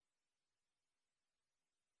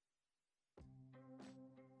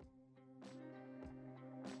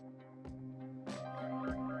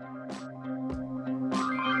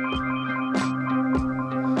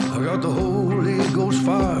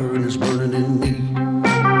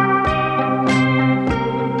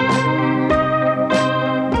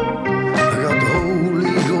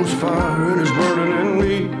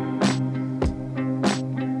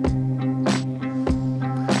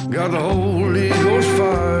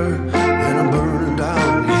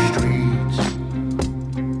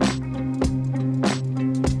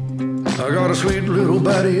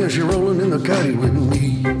baddie and she rolling in the caddy with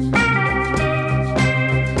me.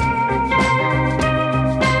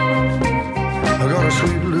 I got a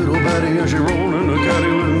sweet little baddie and she rolling in the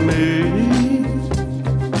caddy with me.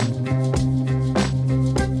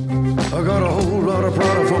 I got a whole lot of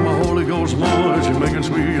pride for my Holy Ghost mama and she making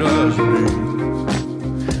sweet eyes at me.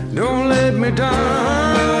 Don't let me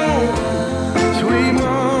down, sweet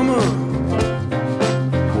mama.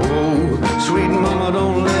 Whoa, sweet mama,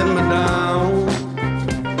 don't let me down.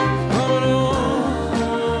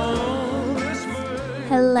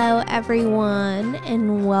 Hello everyone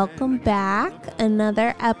and welcome back.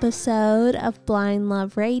 Another episode of Blind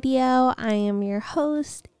Love Radio. I am your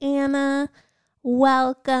host, Anna.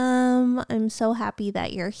 Welcome. I'm so happy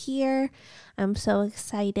that you're here. I'm so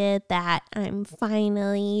excited that I'm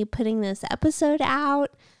finally putting this episode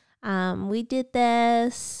out. We did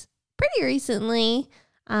this pretty recently,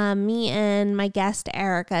 me and my guest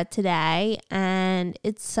Erica today, and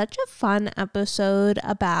it's such a fun episode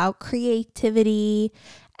about creativity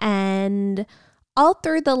and all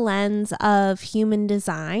through the lens of human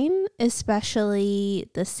design, especially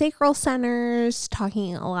the sacral centers,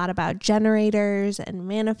 talking a lot about generators and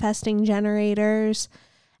manifesting generators.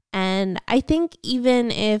 And I think even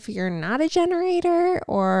if you're not a generator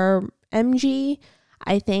or MG,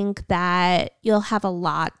 I think that you'll have a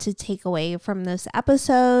lot to take away from this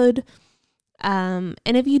episode. And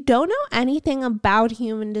if you don't know anything about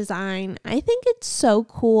human design, I think it's so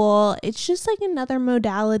cool. It's just like another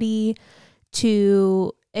modality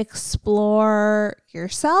to explore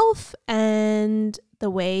yourself and the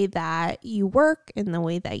way that you work and the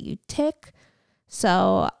way that you tick.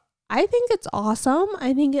 So I think it's awesome.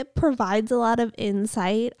 I think it provides a lot of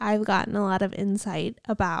insight. I've gotten a lot of insight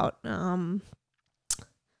about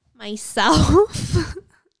myself.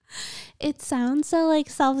 It sounds so like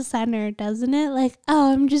self-centered, doesn't it? Like,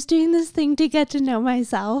 oh, I'm just doing this thing to get to know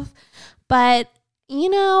myself. But you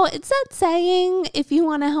know, it's that saying, if you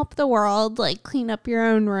want to help the world, like clean up your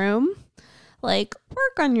own room, like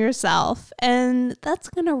work on yourself, and that's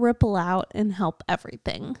going to ripple out and help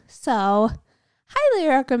everything. So highly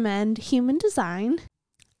recommend human design.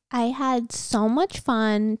 I had so much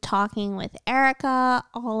fun talking with Erica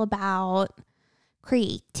all about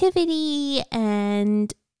creativity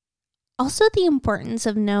and also the importance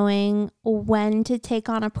of knowing when to take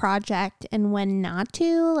on a project and when not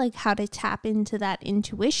to, like how to tap into that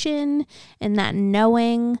intuition and that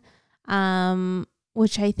knowing,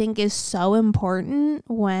 which I think is so important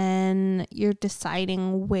when you're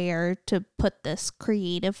deciding where to put this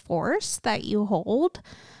creative force that you hold.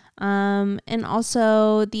 And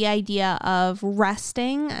also the idea of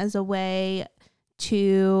resting as a way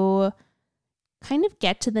to kind of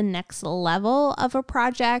get to the next level of a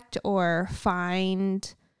project or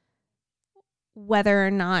find whether or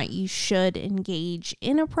not you should engage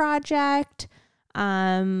in a project.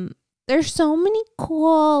 There's so many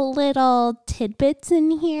cool little tidbits in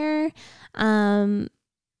here.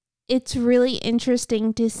 It's really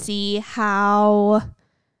interesting to see how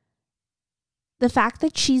the fact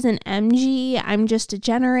that she's an MG, I'm just a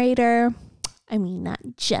generator. I mean, not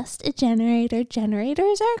just a generator.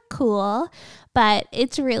 Generators are cool, but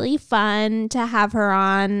it's really fun to have her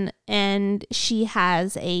on, and she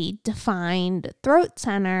has a defined throat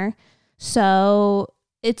center. So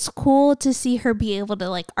it's cool to see her be able to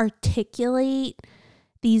like articulate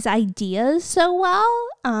these ideas so well.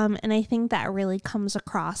 And I think that really comes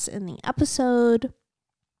across in the episode.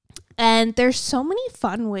 And there's so many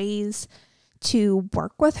fun ways to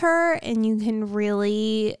work with her, and you can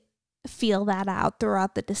really feel that out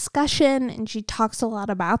throughout the discussion, and she talks a lot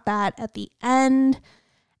about that at the end.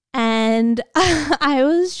 And I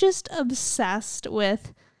was just obsessed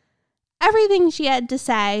with everything she had to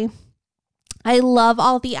say. I love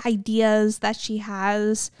all the ideas that she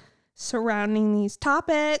has surrounding these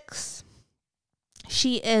topics.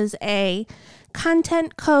 She is a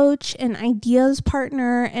content coach, an ideas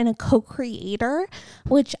partner, and a co-creator,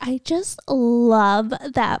 which I just love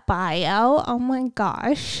that bio. Oh my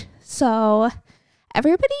gosh. So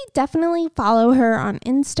everybody definitely follow her on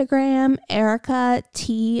Instagram, Erica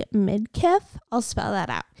T. Midkiff. I'll spell that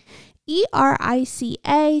out.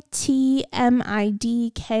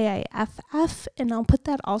 ERICATMIDKIFF. And I'll put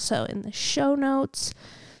that also in the show notes.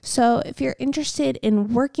 So if you're interested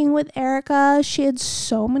in working with Erica, she had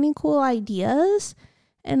so many cool ideas.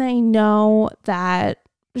 And I know that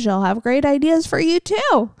she'll have great ideas for you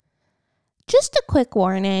too. Just a quick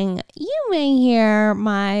warning, you may hear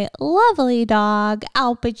my lovely dog,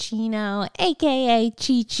 Al Pacino, aka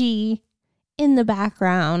Chi-Chi, in the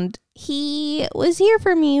background. He was here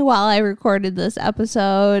for me while I recorded this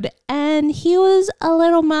episode, and he was a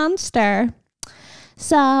little monster.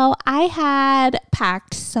 So I had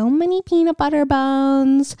packed so many peanut butter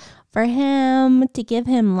bones for him to give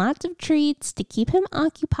him lots of treats to keep him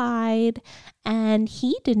occupied, and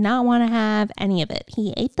he did not want to have any of it.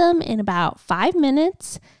 He ate them in about 5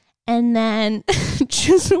 minutes and then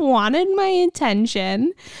just wanted my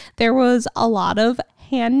attention. There was a lot of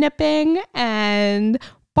hand nipping and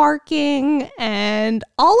barking and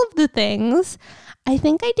all of the things. I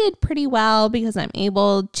think I did pretty well because I'm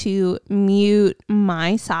able to mute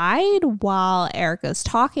my side while Erica's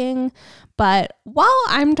talking. But while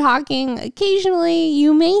I'm talking, occasionally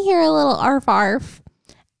you may hear a little arf arf.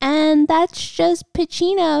 And that's just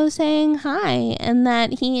Pacino saying hi and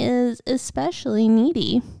that he is especially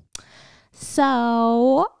needy.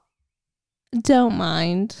 So don't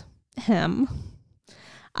mind him.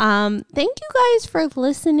 Thank you guys for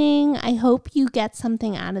listening. I hope you get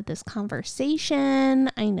something out of this conversation.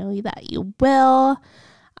 I know that you will.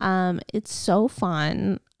 It's so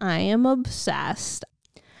fun. I am obsessed.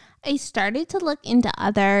 I started to look into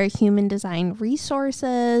other human design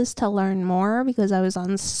resources to learn more because I was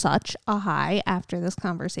on such a high after this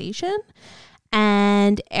conversation.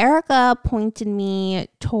 And Erica pointed me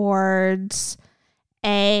towards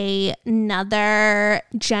another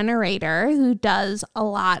generator who does a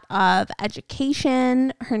lot of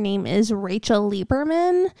education. Her name is Rachel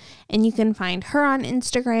Lieberman, and you can find her on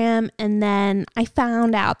Instagram. And then I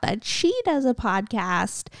found out that she does a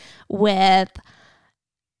podcast with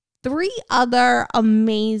 3 other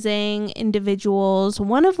amazing individuals,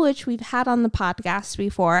 one of which we've had on the podcast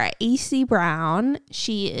before, AC Brown.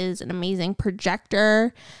 She is an amazing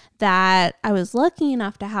projector that I was lucky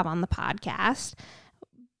enough to have on the podcast,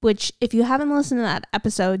 which if you haven't listened to that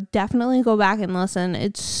episode, definitely go back and listen.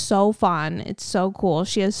 It's so fun. It's so cool.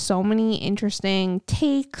 She has so many interesting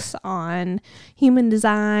takes on human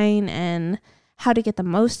design and how to get the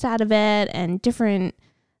most out of it, and different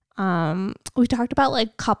we talked about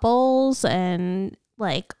like couples and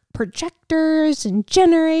like projectors and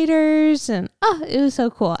generators, and it was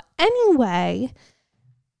so cool. Anyway,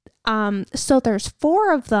 so there's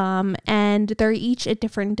 4 of them and they're each a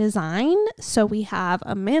different design. So we have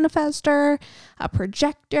a manifestor, a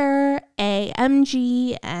projector, a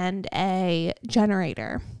MG, and a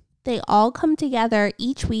generator. They all come together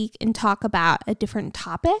each week and talk about a different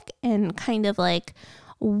topic and kind of like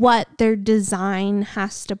what their design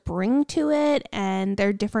has to bring to it and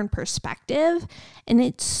their different perspective. And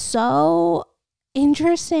it's so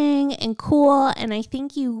interesting and cool. And I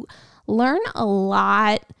think you learn a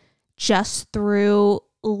lot just through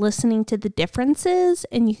listening to the differences,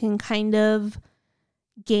 and you can kind of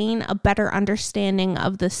gain a better understanding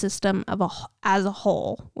of the system as a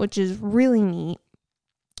whole, which is really neat.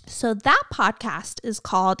 So that podcast is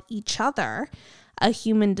called Each Other, a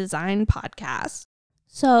human design podcast.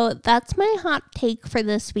 So that's my hot take for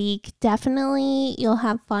this week. Definitely you'll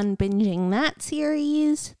have fun binging that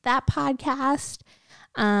series, that podcast.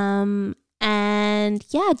 And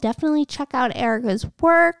yeah, definitely check out Erica's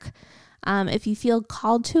work. If you feel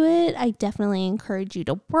called to it, I definitely encourage you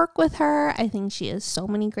to work with her. I think she has so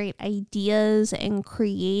many great ideas and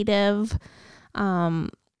creative,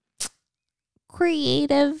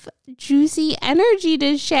 juicy energy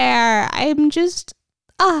to share. I just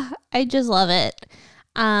love it.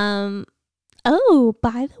 Oh,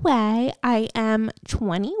 by the way, I am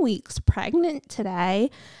 20 weeks pregnant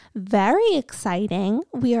today. Very exciting.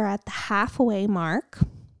 We are at the halfway mark,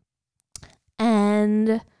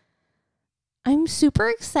 and I'm super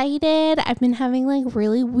excited. I've been having like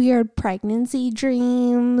really weird pregnancy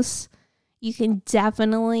dreams. You can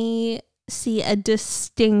definitely see a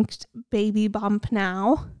distinct baby bump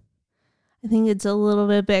now. I think it's a little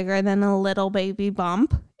bit bigger than a little baby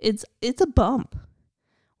bump. It's a bump.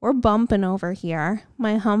 We're bumping over here.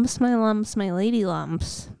 My humps, my lumps, my lady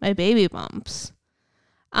lumps, my baby bumps.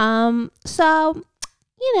 So,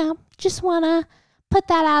 just want to put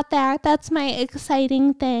that out there. That's my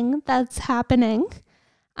exciting thing that's happening.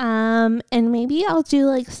 And maybe I'll do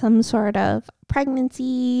like some sort of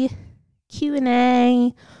pregnancy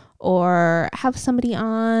Q&A, or have somebody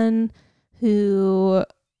on who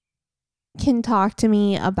can talk to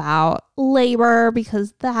me about labor,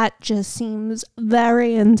 because that just seems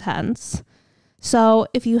very intense. So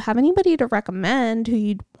if you have anybody to recommend who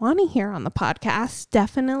you'd want to hear on the podcast,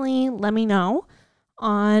 definitely let me know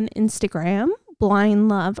on Instagram, Blind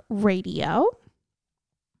Love Radio.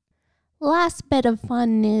 Last bit of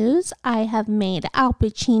fun news, I have made Al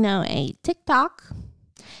Pacino a TikTok.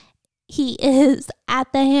 He is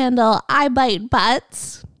at the handle I Bite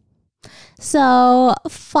Butts. So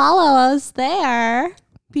follow us there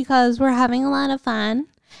because we're having a lot of fun.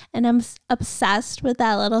 And I'm obsessed with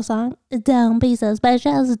that little song. Don't be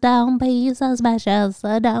suspicious, don't be suspicious,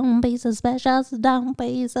 don't be suspicious, don't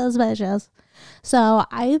be suspicious. So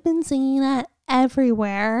I've been singing that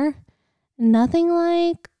everywhere. Nothing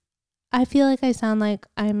like, I feel like I sound like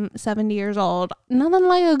I'm 70 years old. Nothing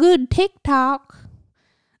like a good TikTok.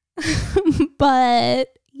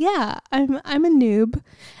 But yeah, I'm a noob,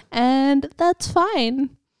 and that's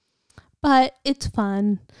fine. But it's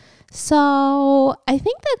fun. So I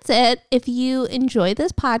think that's it. If you enjoy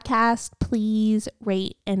this podcast, please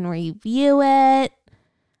rate and review it.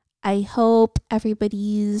 I hope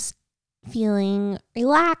everybody's feeling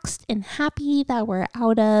relaxed and happy that we're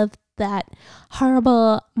out of that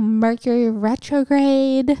horrible Mercury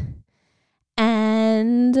retrograde.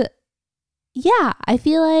 And yeah, I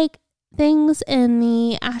feel like things in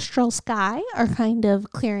the astral sky are kind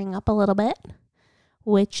of clearing up a little bit,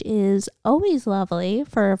 which is always lovely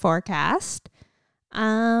for a forecast.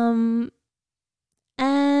 And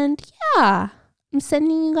yeah, I'm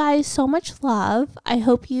sending you guys so much love. I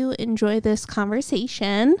hope you enjoy this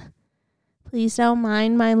conversation. Please don't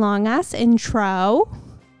mind my long ass intro.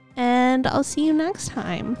 And I'll see you next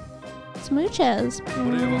time. Smooches.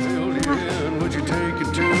 Whatever filled you in, would you take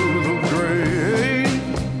it to the grave?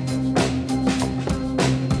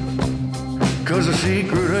 'Cause a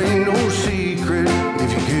secret ain't no secret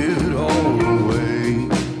if you give it all away.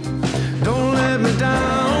 Don't let me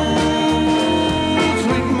down,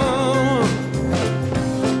 sweet mama.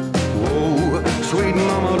 Whoa, sweet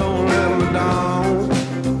mama, don't let me down.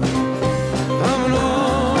 I'm an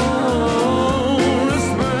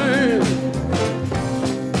honest man,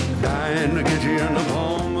 dying to get you in the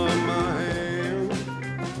palm of my hand.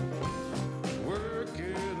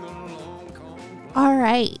 Working the long con. All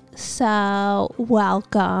right. So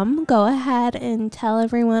welcome. Go ahead and tell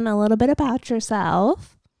everyone a little bit about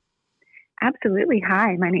yourself. Absolutely.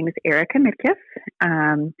 Hi, my name is Erica Mitkiff.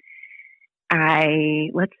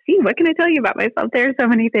 Let's see, what can I tell you about myself? There are so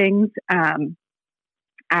many things.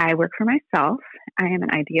 I work for myself. I am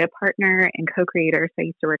an idea partner and co-creator. So I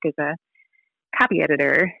used to work as a copy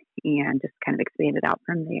editor and just kind of expanded out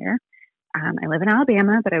from there. I live in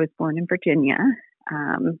Alabama, but I was born in Virginia.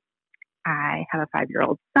 I have a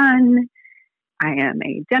 5-year-old son. I am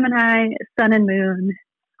a Gemini, sun and moon,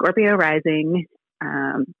 Scorpio rising.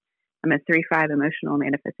 I'm a 3/5 emotional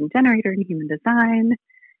manifesting generator in human design.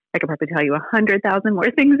 I could probably tell you 100,000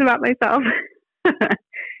 more things about myself.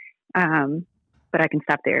 But I can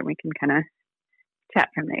stop there and we can kind of chat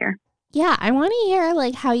from there. Yeah, I want to hear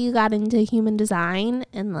like how you got into human design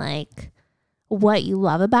and like what you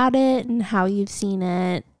love about it and how you've seen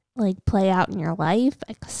it like play out in your life,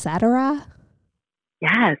 etc.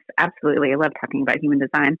 Yes, absolutely. I love talking about human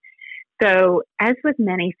design. So as with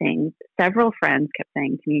many things, several friends kept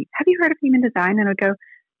saying to me, have you heard of human design? And I would go,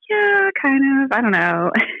 yeah, kind of, I don't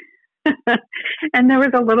know. And there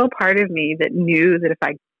was a little part of me that knew that if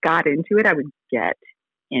I got into it, I would get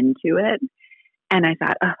into it. And I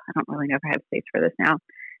thought, oh, I don't really know if I have space for this now.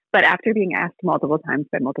 But after being asked multiple times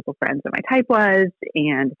by multiple friends what my type was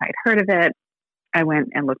and if I'd heard of it, I went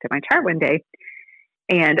and looked at my chart one day.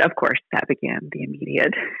 And of course, that began the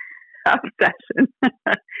immediate obsession.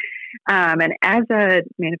 And as a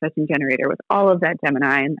manifesting generator with all of that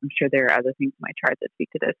Gemini, and I'm sure there are other things in my chart that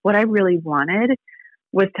speak to this, what I really wanted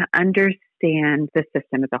was to understand the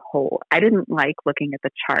system as a whole. I didn't like looking at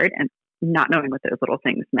the chart and not knowing what those little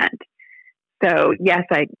things meant. So yes,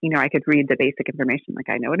 I could read the basic information. Like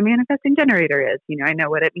I know what a manifesting generator is. I know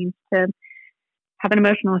what it means to have an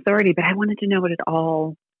emotional authority, but I wanted to know what it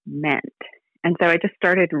all meant. And so I just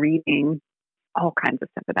started reading all kinds of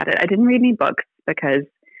stuff about it. I didn't read any books because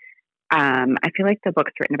I feel like the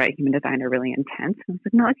books written about human design are really intense. I was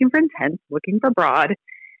like, not looking for intense, looking for broad.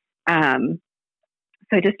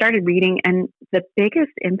 So I just started reading, and the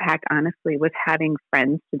biggest impact, honestly, was having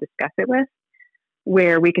friends to discuss it with,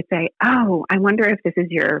 where we could say, oh, I wonder if this is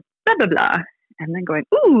your blah, blah, blah. And then going,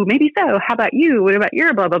 ooh, maybe so. How about you? What about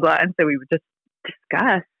your blah, blah, blah? And so we would just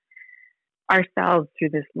discuss ourselves through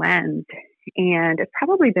this lens. And it's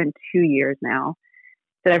probably been 2 years now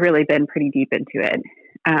that I've really been pretty deep into it.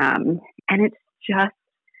 And it's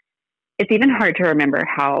even hard to remember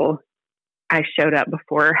how I showed up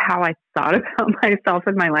before, how I thought about myself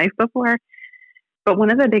in my life before. But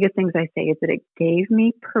one of the biggest things I say is that it gave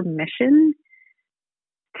me permission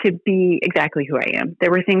to be exactly who I am.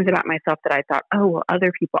 There were things about myself that I thought, oh, well,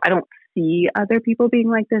 other people, I don't see other people being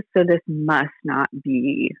like this, so this must not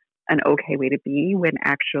be an okay way to be, when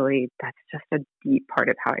actually that's just a deep part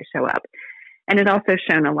of how I show up. And it also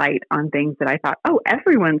shone a light on things that I thought, oh,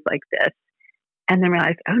 everyone's like this. And then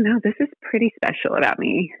realized, oh no, this is pretty special about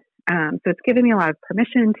me. So it's given me a lot of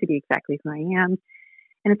permission to be exactly who I am.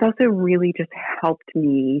 And it's also really just helped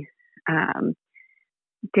me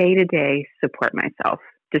day to day support myself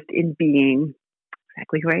just in being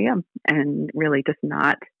exactly who I am and really just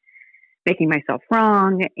not making myself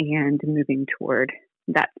wrong and moving toward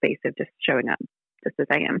that space of just showing up just as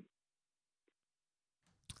I am.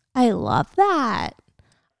 I love that.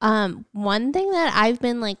 One thing that I've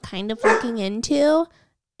been like kind of looking into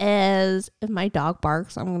is if my dog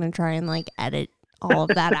barks, I'm going to try and like edit all of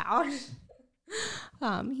that out.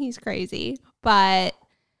 He's crazy, but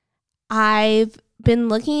I've been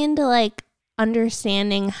looking into like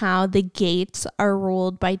understanding how the gates are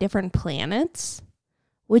ruled by different planets,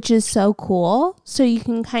 which is so cool. So you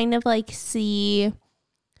can kind of like see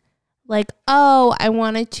like, oh, I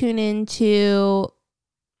want to tune into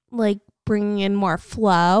like bringing in more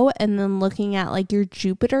flow, and then looking at like your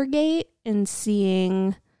Jupiter gate and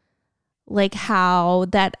seeing like how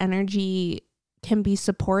that energy can be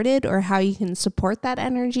supported or how you can support that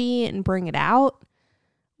energy and bring it out,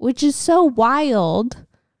 which is so wild.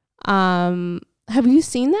 Have you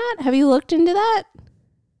seen that? Have you looked into that?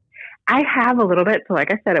 I have a little bit. So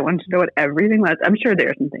like I said, I wanted to know what everything was. I'm sure there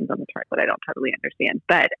are some things on the chart that I don't totally understand,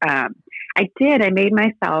 but I did. I made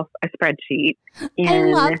myself a spreadsheet. I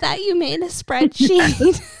love that you made a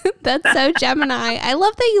spreadsheet. That's so Gemini. I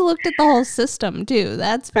love that you looked at the whole system too.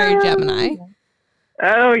 That's very Gemini.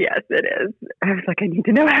 Oh, yes, it is. I was like, I need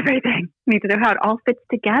to know everything. I need to know how it all fits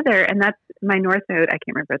together. And that's my North Node. I can't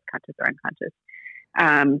remember if it's conscious or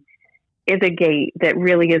unconscious. Is a gate that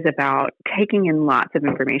really is about taking in lots of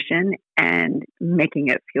information and making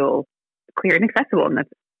it feel clear and accessible. And that's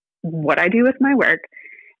what I do with my work.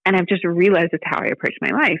 And I've just realized it's how I approach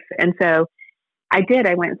my life. And so I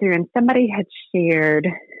went through and somebody had shared,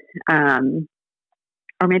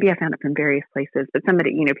 or maybe I found it from various places, but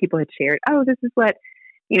somebody, people had shared, oh, this is what,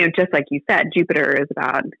 just like you said, Jupiter is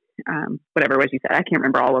about, whatever it was you said. I can't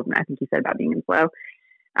remember all of them. I think you said about being in flow.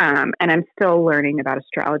 And I'm still learning about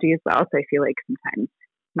astrology as well. So I feel like sometimes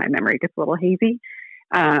my memory gets a little hazy.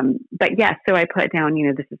 But yes, so I put down,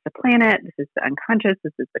 this is the planet, this is the unconscious,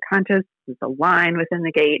 this is the conscious, this is the line within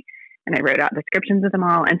the gate. And I wrote out descriptions of them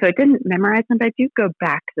all. And so I didn't memorize them, but I do go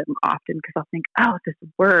back to them often because I'll think, oh, this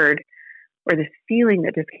word or this feeling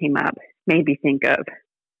that just came up made me think of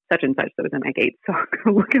such and such that was in my gate. So I'll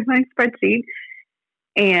go look at my spreadsheet.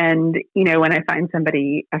 And, when I find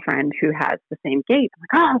a friend who has the same gate, I'm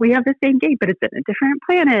like, oh, we have the same gate, but it's in a different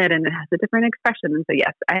planet and it has a different expression. And so,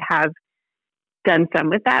 yes, I have done some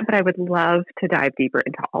with that, but I would love to dive deeper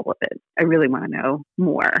into all of it. I really want to know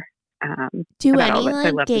more. Do any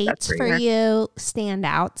like gates for you stand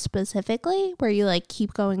out specifically where you like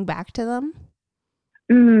keep going back to them?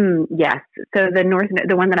 Yes. So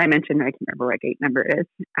the one that I mentioned, I can't remember what gate number it is.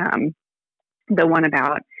 The one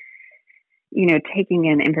about, taking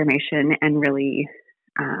in information and really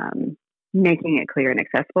making it clear and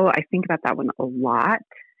accessible. I think about that one a lot.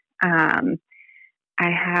 I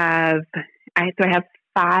have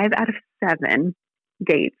 5 out of 7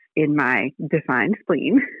 gates in my defined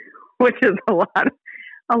spleen, which is a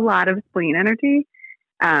lot of spleen energy.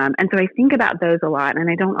 And so I think about those a lot, and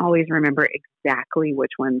I don't always remember exactly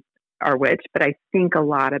which ones are which, but I think a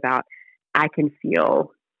lot about I can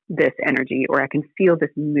feel this energy or I can feel this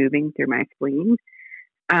moving through my spleen.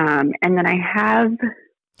 And then I have...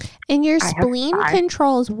 And your spleen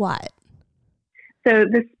controls what? So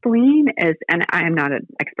the spleen is, and I am not an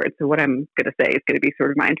expert, so what I'm going to say is going to be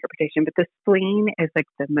sort of my interpretation, but the spleen is like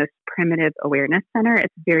the most primitive awareness center.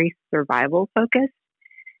 It's very survival focused.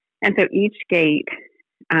 And so each gate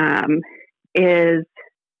is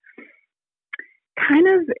kind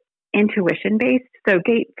of intuition based. So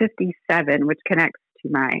gate 57, which connects to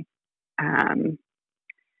my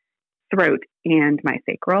throat and my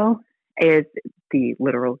sacral, is the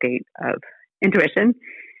literal gate of intuition.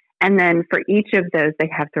 And then for each of those, they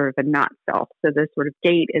have sort of a not self. So the sort of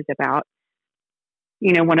gate is about,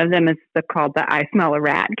 one of them is called the I smell a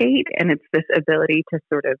rat gate. And it's this ability to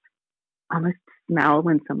sort of almost smell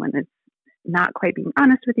when someone is not quite being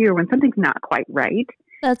honest with you or when something's not quite right.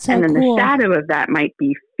 That's so And then cool. the shadow of that might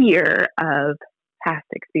be fear of past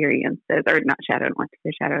experiences, or not shadow, I don't like to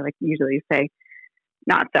say shadow, like usually you say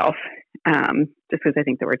not self, just because I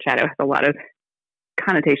think the word shadow has a lot of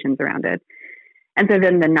connotations around it. And so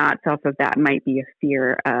then the not self of that might be a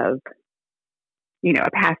fear of,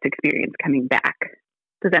 a past experience coming back.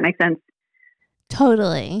 Does that make sense?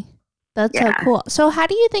 Totally. That's so cool. So how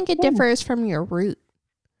do you think it differs from your root?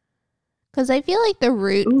 Because I feel like the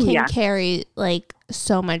root can carry like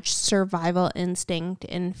so much survival instinct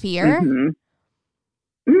and fear. Mm-hmm.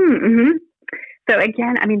 Mm-hmm. So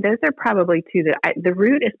again, I mean, those are probably two that the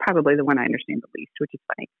root is probably the one I understand the least, which is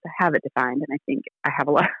funny to have it defined. And I think I have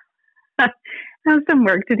a lot, I have some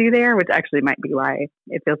work to do there, which actually might be why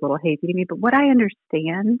it feels a little hazy to me. But what I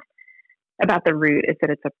understand about the root is that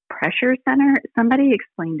it's a pressure center. Somebody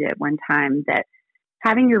explained it one time that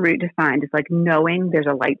having your root defined is like knowing there's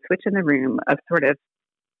a light switch in the room of sort of,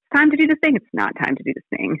 it's time to do this thing, it's not time to do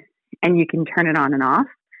this thing. And you can turn it on and off.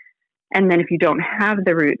 And then if you don't have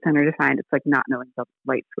the root center defined, it's like not knowing the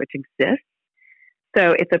light switch exists.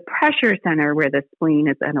 So it's a pressure center where the spleen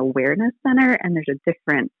is an awareness center, and there's a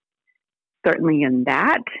difference certainly in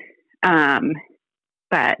that.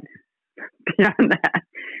 But beyond that,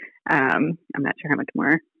 I'm not sure how much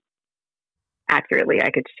more accurately I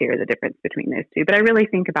could share the difference between those two. But I really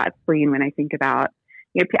think about spleen when I think about,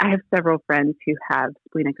 I have several friends who have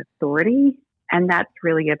splenic authority. And that's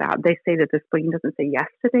really about, they say that the spleen doesn't say yes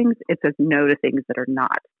to things, it says no to things that are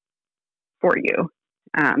not for you.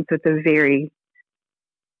 So it's a very,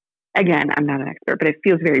 again, I'm not an expert, but it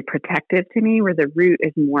feels very protective to me, where the root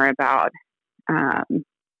is more about, I don't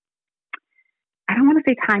want to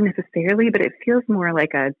say time necessarily, but it feels more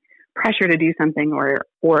like a pressure to do something, or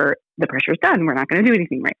the pressure's done, we're not going to do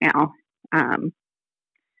anything right now.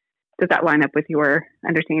 Does that line up with your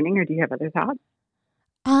understanding, or do you have other thoughts?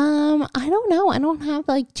 I don't know. I don't have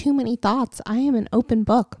like too many thoughts. I am an open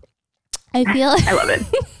book. I feel I love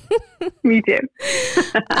it. Me too.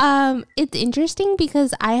 It's interesting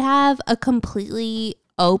because I have a completely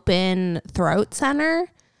open throat center.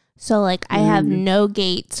 So like I have no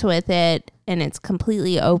gates with it, and it's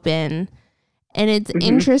completely open. And it's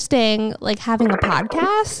interesting like having a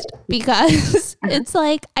podcast, because it's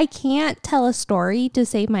like I can't tell a story to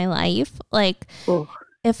save my life. Like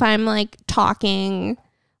if I'm like talking,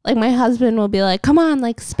 like my husband will be like, come on,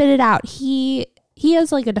 like spit it out. He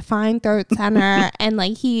has like a defined throat center and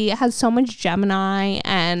like he has so much Gemini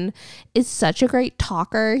and is such a great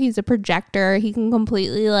talker. He's a projector. He can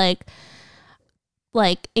completely like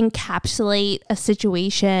encapsulate a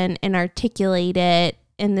situation and articulate it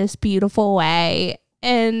in this beautiful way.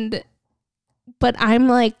 But I'm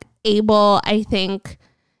like able, I think,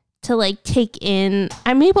 to like take in,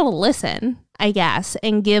 I'm able to listen, I guess,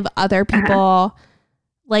 and give other people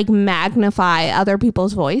like magnify other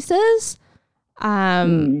people's voices,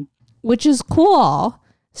 which is cool.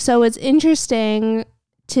 So it's interesting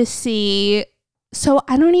to see. So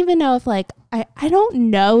I don't even know if like, I don't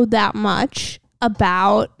know that much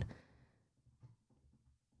about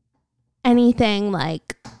anything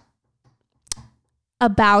like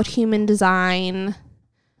about human design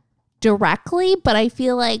directly, but I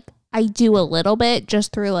feel like I do a little bit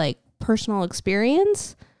just through like personal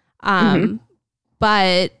experience.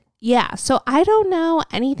 But yeah, so I don't know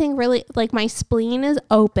anything really, like my spleen is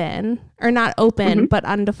open, or not open, but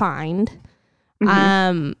undefined.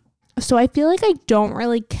 So I feel like I don't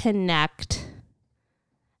really connect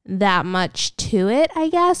that much to it, I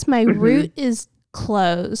guess. My root is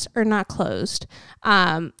closed, or not closed.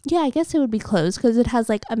 Yeah, I guess it would be closed because it has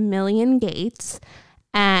like a million gates,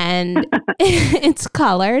 and it's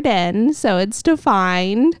colored in, so it's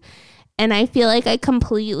defined. And I feel like I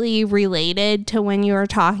completely related to when you were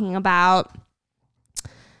talking about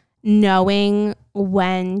knowing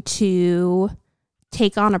when to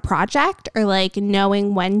take on a project, or like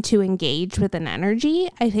knowing when to engage with an energy.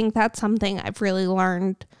 I think that's something I've really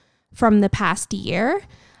learned from the past year.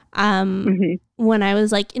 When I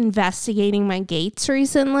was like investigating my gates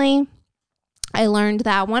recently, I learned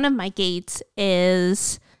that one of my gates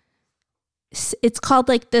is, it's called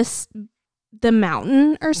like the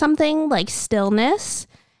mountain or something, like stillness.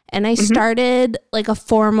 And I started like a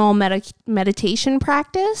formal meditation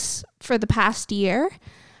practice for the past year.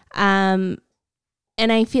 And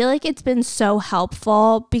I feel like it's been so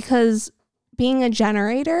helpful, because being a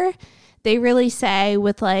generator, they really say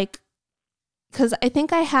with like, because I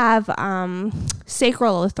think I have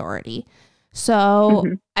sacral authority. So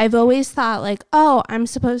I've always thought like, oh, I'm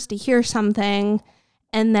supposed to hear something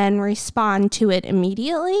and then respond to it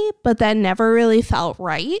immediately, but that never really felt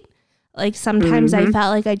right. Like sometimes I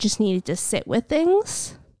felt like I just needed to sit with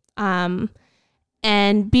things. And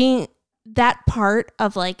being that part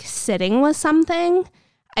of like sitting with something,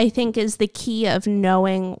 I think is the key of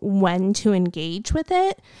knowing when to engage with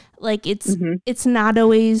it. Like it's not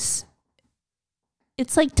always,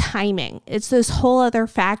 it's like timing. It's this whole other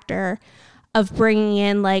factor of bringing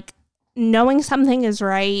in like knowing something is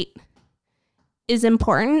right is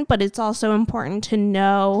important, but it's also important to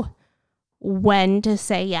know when to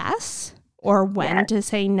say yes or when to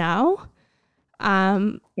say no.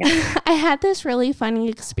 I had this really funny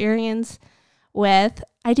experience with,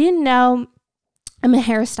 I didn't know, I'm a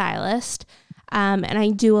hairstylist. And I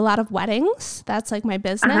do a lot of weddings. That's like my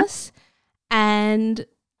business. And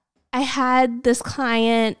I had this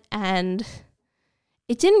client and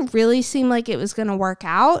it didn't really seem like it was going to work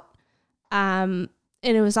out. And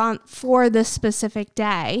it was on for this specific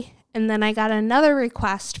day. And then I got another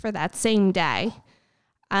request for that same day.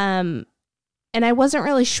 And I wasn't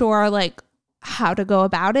really sure like how to go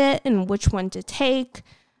about it and which one to take.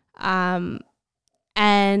 And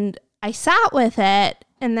I sat with it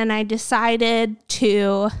and then I decided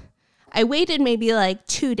I waited maybe like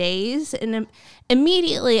 2 days and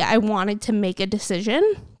immediately I wanted to make a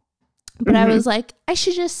decision, but I was like, I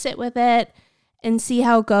should just sit with it and see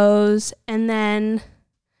how it goes. And then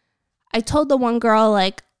I told the one girl,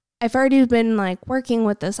 like, I've already been like working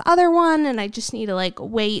with this other one and I just need to like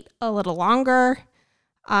wait a little longer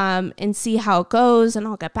and see how it goes and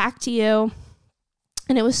I'll get back to you.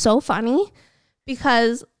 And it was so funny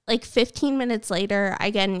because like 15 minutes later, I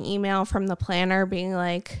get an email from the planner being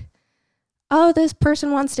like, oh, this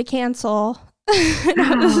person wants to cancel. And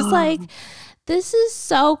I was like, this is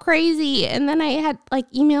so crazy. And then I had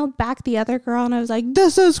like emailed back the other girl and I was like,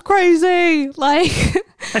 this is crazy. Like,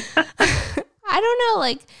 I don't know,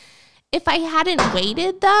 like if I hadn't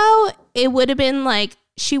waited though, it would have been like,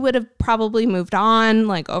 she would have probably moved on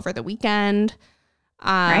like over the weekend.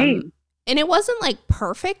 Right. And it wasn't like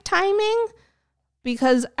perfect timing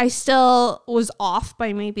because I still was off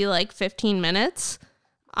by maybe like 15 minutes.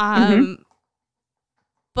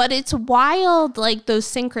 But it's wild, like those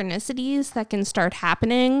synchronicities that can start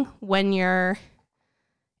happening when you're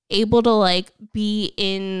able to like be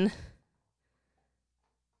in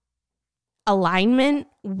alignment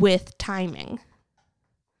with timing.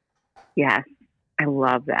 Yes. I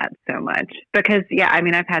love that so much because, yeah, I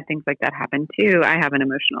mean, I've had things like that happen too. I have an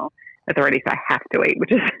emotional authority, so I have to wait,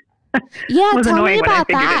 which is was tell annoying me when I about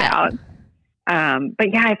figured that. it out.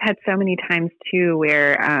 But yeah, I've had so many times too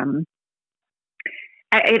where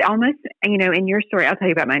it almost, you know, in your story, I'll tell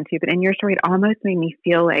you about mine too, but in your story, it almost made me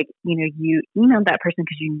feel like, you know, you emailed that person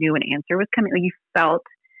because you knew an answer was coming. Like you felt,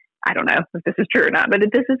 I don't know if this is true or not, but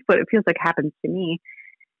this is what it feels like happens to me.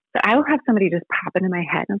 So I will have somebody just pop into my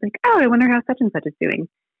head and I was like, oh, I wonder how such and such is doing.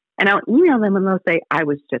 And I'll email them and they'll say, I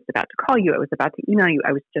was just about to call you. I was about to email you.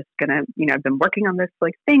 I was just going to, you know, I've been working on this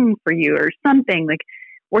like thing for you or something like,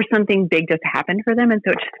 or something big just happened for them. And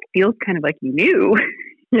so it just feels kind of like you knew,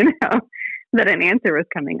 you know, that an answer was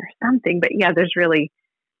coming or something. But yeah, there's really,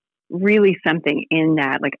 really something in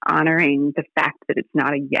that, like honoring the fact that it's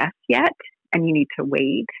not a yes yet and you need to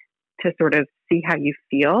wait to sort of see how you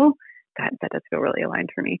feel. That does feel really aligned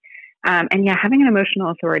for me. And yeah, having an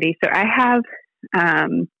emotional authority. So I have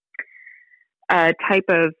a type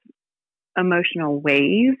of emotional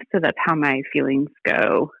wave. So that's how my feelings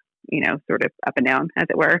go, you know, sort of up and down, as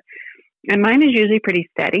it were. And mine is usually pretty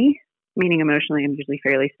steady, meaning emotionally, I'm usually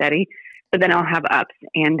fairly steady. But then I'll have ups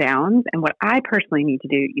and downs. And what I personally need to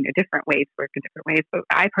do, you know, different ways work in different ways. But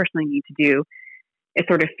what I personally need to do is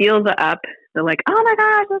sort of feel the up, the like, oh my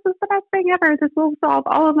gosh, this is the best thing ever. This will solve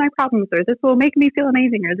all of my problems, or this will make me feel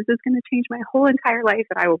amazing, or this is going to change my whole entire life,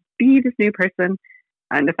 and I will be this new person.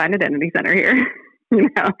 Undefined identity center here, you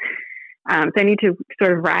know. So I need to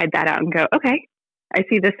sort of ride that out and go, okay, I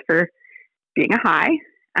see this for being a high.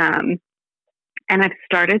 And I've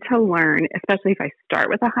started to learn, especially if I start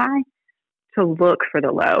with a high, to look for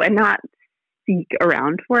the low and not seek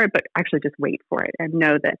around for it, but actually just wait for it and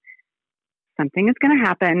know that something is going to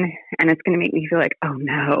happen and it's going to make me feel like, oh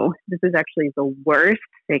no, this is actually the worst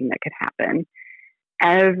thing that could happen.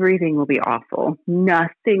 Everything will be awful.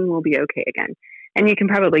 Nothing will be okay again. And you can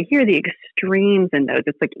probably hear the extremes in those.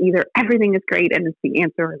 It's like either everything is great and it's the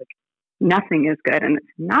answer, or like nothing is good and it's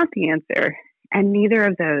not the answer. And neither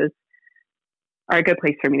of those are a good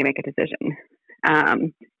place for me to make a decision,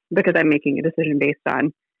 because I'm making a decision based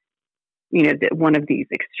on, you know, one of these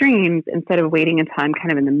extremes instead of waiting until I'm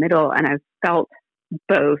kind of in the middle and I've felt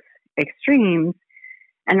both extremes.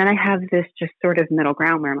 And then I have this just sort of middle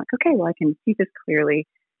ground where I'm like, okay, well, I can see this clearly.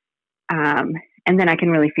 And then I can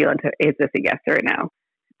really feel into, is this a yes or a no?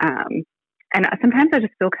 And sometimes I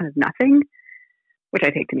just feel kind of nothing, which I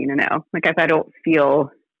take to mean a no. Like if I don't feel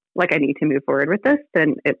like I need to move forward with this,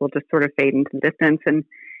 then it will just sort of fade into the distance. And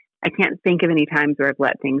I can't think of any times where I've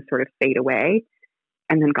let things sort of fade away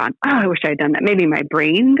and then gone, oh, I wish I had done that. Maybe my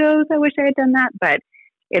brain goes, I wish I had done that. But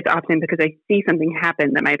it's often because I see something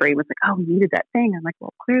happen that my brain was like, oh, we needed that thing. I'm like,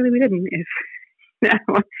 well, clearly we didn't.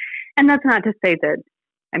 No. And that's not to say that,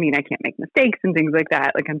 I mean, I can't make mistakes and things like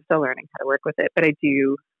that. Like I'm still learning how to work with it, but I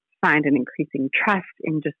do find an increasing trust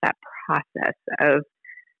in just that process of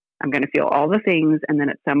I'm going to feel all the things. And then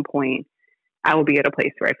at some point I will be at a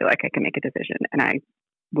place where I feel like I can make a decision and I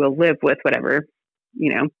will live with whatever,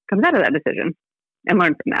 comes out of that decision and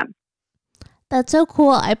learn from that. That's so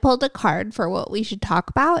cool. I pulled a card for what we should talk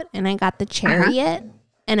about, and I got the Chariot,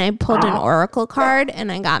 and I pulled an Oracle card,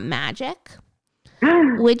 and I got Magic,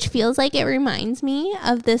 which feels like it reminds me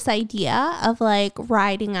of this idea of like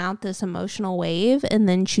riding out this emotional wave and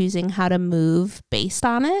then choosing how to move based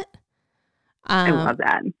on it. I love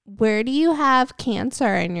that. Where do you have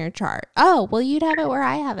Cancer in your chart? Oh, well, you'd have it where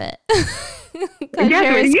I have it. Because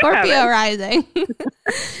you're a Scorpio rising.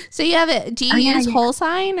 So you have it. Do you use whole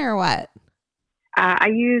sign or what? I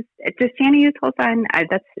use, does Shanna use whole sign?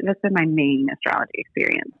 That's been my main astrology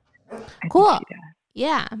experience. Cool.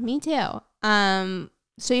 Yeah, me too.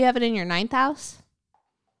 So you have it in your 9th house?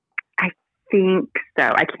 I think so.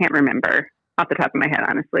 I can't remember off the top of my head,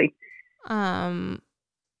 honestly.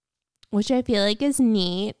 Which I feel like is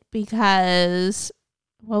neat because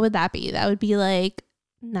what would that be? That would be like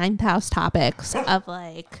 9th house topics of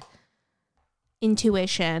like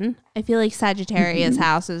intuition. I feel like Sagittarius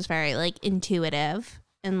house is very like intuitive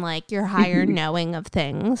and like your higher knowing of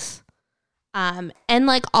things. And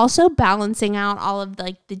like also balancing out all of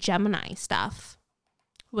like the Gemini stuff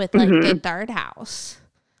with like the 3rd house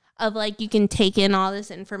of like you can take in all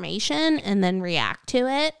this information and then react to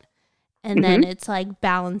it. And then it's like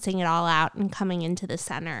balancing it all out and coming into the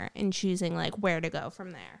center and choosing like where to go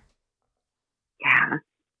from there. Yeah.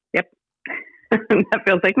 Yep. That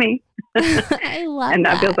feels like me. I love and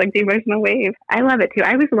that feels like the emotional wave. I love it too.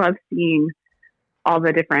 I always love seeing all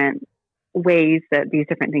the different ways that these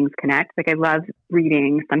different things connect. Like I love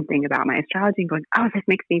reading something about my astrology and going, oh, this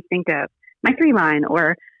makes me think of my 3 line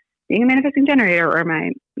or being a manifesting generator or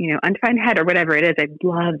my, undefined head or whatever it is. I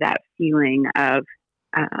love that feeling of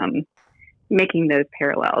making those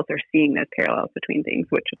parallels or seeing those parallels between things,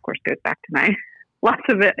 which of course goes back to my lots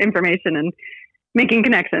of information and making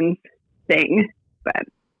connections thing, but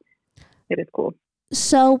it is cool.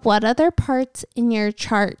 So what other parts in your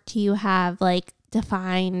chart do you have like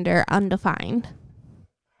defined or undefined?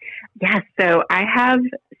 Yes. So I have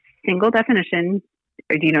single definition.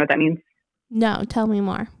 Do you know what that means? No, tell me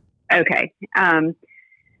more. Okay.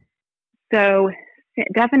 So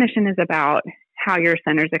definition is about how your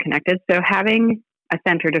centers are connected. So having a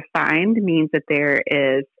center defined means that there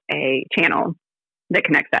is a channel that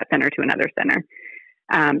connects that center to another center.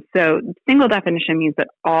 So single definition means that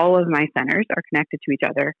all of my centers are connected to each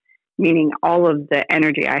other, meaning all of the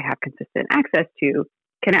energy I have consistent access to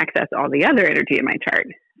can access all the other energy in my chart.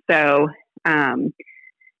 So I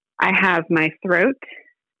have my throat,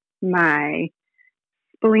 my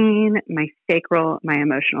spleen, my sacral, my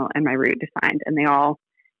emotional, and my root defined, and they all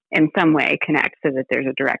in some way connect so that there's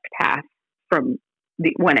a direct path from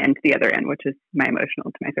the one end to the other end, which is my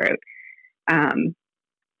emotional to my throat.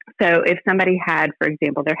 So if somebody had, for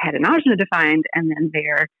example, their head and ajna defined and then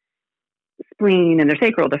their spleen and their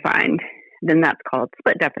sacral defined, then that's called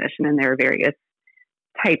split definition. And there are various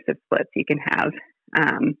types of splits you can have.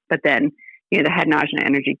 But then, the head and ajna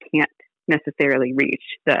energy can't necessarily reach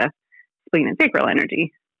the spleen and sacral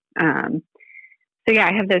energy. So yeah,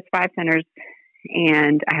 I have those 5 centers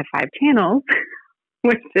and I have 5 channels,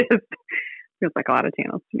 which feels like a lot of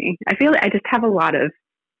channels to me. I feel like I just have a lot of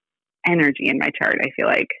energy in my chart, I feel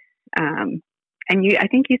like. And I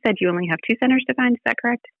think you said you only have 2 centers defined. Is that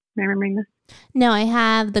correct? Am I remembering this? No, I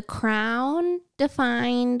have the crown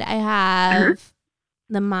defined. I have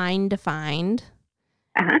the mind defined.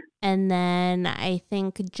 And then I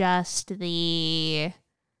think just the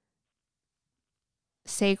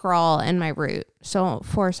sacral and my root. So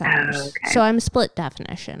 4 centers. Oh, okay. So I'm split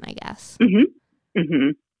definition, I guess.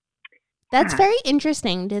 That's very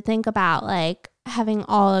interesting to think about, like having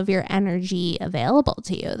all of your energy available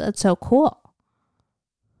to you. That's so cool.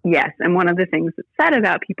 Yes. And one of the things that's said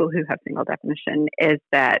about people who have single definition is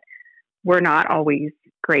that we're not always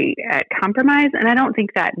great at compromise. And I don't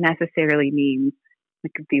think that necessarily means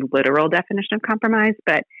like the literal definition of compromise,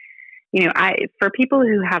 but for people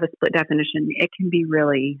who have a split definition, it can be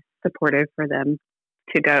really supportive for them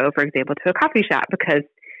to go, for example, to a coffee shop because,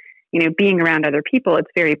 being around other people, it's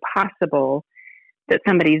very possible that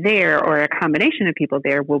somebody there or a combination of people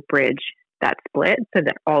there will bridge that split so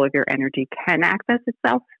that all of your energy can access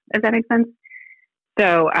itself. Does that make sense?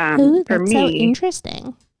 So for me, so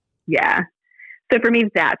interesting. Yeah. So for me,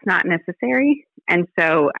 that's not necessary. And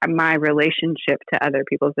so my relationship to other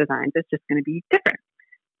people's designs is just going to be different.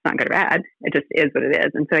 It's not good or bad. It just is what it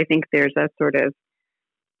is. And so I think there's a sort of,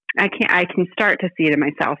 I can start to see it in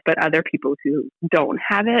myself, but other people who don't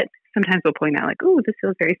have it sometimes will point out like, oh, this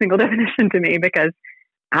feels very single definition to me because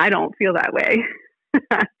I don't feel that way.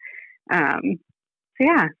 So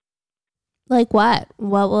yeah. Like what?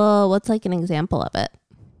 What's like an example of it?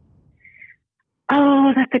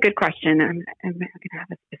 Oh, that's a good question. I'm going to have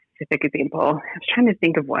a specific example. I was trying to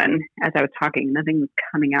think of one as I was talking. Nothing was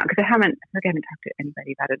coming out because I haven't talked to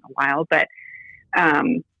anybody about it in a while. But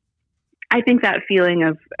I think that feeling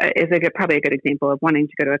of is probably a good example of wanting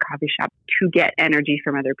to go to a coffee shop to get energy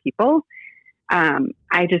from other people. I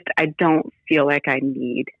don't feel like I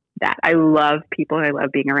need that. I love people. I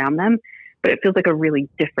love being around them, but it feels like a really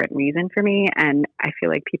different reason for me. And I feel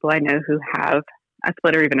like people I know who have a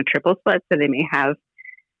split or even a triple split, so they may have,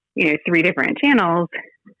 3 different channels,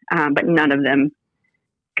 but none of them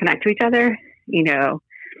connect to each other,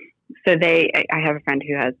 So I have a friend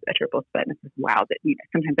who has a triple split, and it's wow that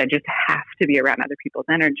sometimes I just have to be around other people's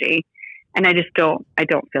energy, and I don't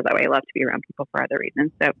feel that way. I love to be around people for other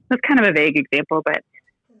reasons. So that's kind of a vague example, but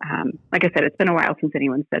like I said, it's been a while since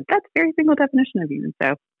anyone said that's a very single definition of you, and so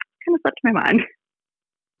it kind of slipped my mind.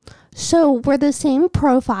 So we're the same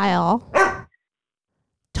profile.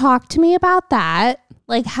 Talk to me about that.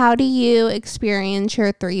 Like, how do you experience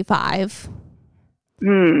your 3-5?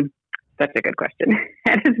 Such a good question.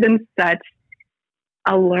 It has been such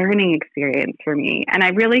a learning experience for me. And I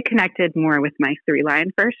really connected more with my 3 line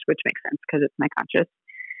first, which makes sense because it's my conscious.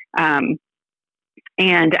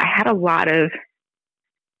 And I had a lot of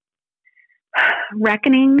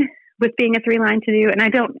reckoning with being a 3 line to do. And I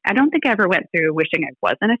don't think I ever went through wishing I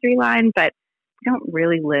wasn't a 3 line, but I don't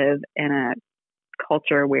really live in a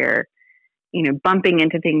culture where, bumping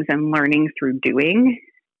into things and learning through doing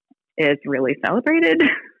is really celebrated.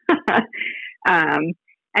 And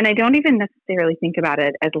I don't even necessarily think about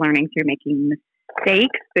it as learning through making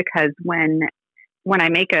mistakes, because when I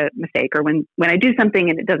make a mistake, or when I do something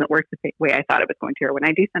and it doesn't work the way I thought it was going to, or when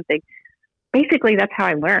I do something, basically that's how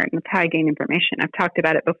I learn. That's how I gain information. I've talked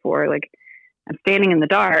about it before. Like, I'm standing in the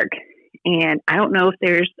dark and I don't know if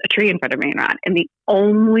there's a tree in front of me or not. And the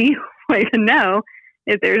only way to know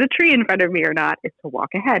if there's a tree in front of me or not is to walk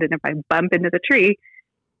ahead. And if I bump into the tree,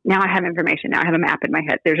 now I have information. Now I have a map in my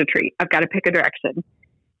head. There's a tree. I've got to pick a direction.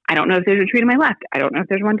 I don't know if there's a tree to my left. I don't know if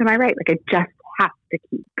there's one to my right. Like, I just have to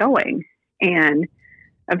keep going. And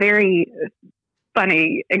a very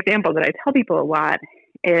funny example that I tell people a lot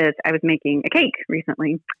is I was making a cake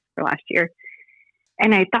recently for last year.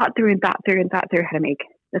 And I thought through how to make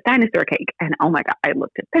this dinosaur cake. And oh my God, I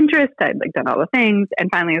looked at Pinterest. I'd done all the things. And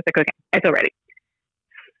finally I was like, okay, I feel ready.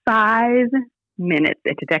 5 minutes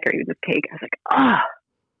into decorating this cake, I was like, oh,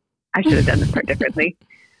 I should have done this part differently.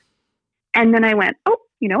 And then I went, oh,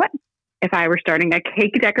 you know what? If I were starting a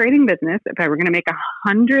cake decorating business, if I were going to make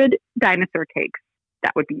 100 dinosaur cakes,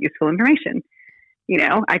 that would be useful information.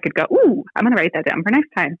 I could go, ooh, I'm going to write that down for next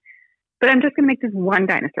time. But I'm just going to make this one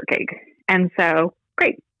dinosaur cake. And so,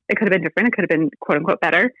 great. It could have been different. It could have been quote unquote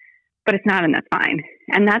better, but it's not, and that's fine.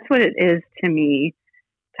 And that's what it is to me.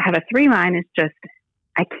 To have a 3 line is just,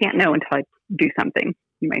 I can't know until I do something.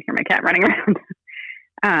 You might hear my cat running around.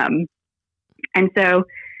 And so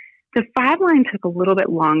the 5 line took a little bit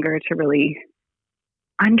longer to really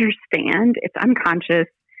understand. It's unconscious.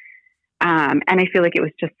 And I feel like it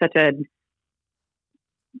was just such a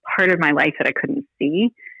part of my life that I couldn't see.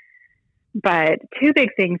 But 2 big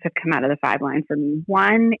things have come out of the 5 line for me.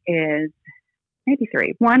 One is, maybe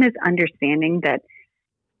 3. One is understanding that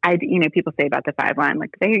people say about the 5 line,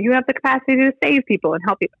 like, you have the capacity to save people and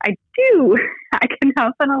help people. I do. I can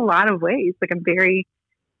help in a lot of ways. Like,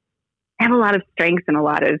 I have a lot of strengths and a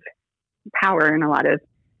lot of power and a lot of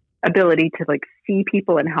ability to see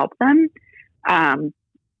people and help them.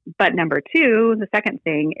 But number 2, the second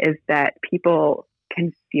thing is that people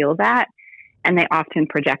can feel that, and they often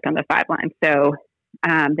project on the 5 line. So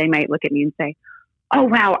they might look at me and say, oh,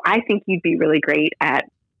 wow, I think you'd be really great at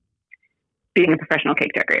being a professional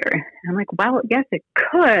cake decorator. And I'm like, well, yes, it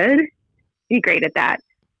could be great at that,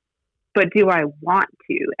 but do I want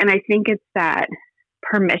to? And I think it's that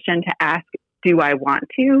permission to ask, do I want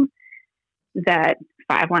to, that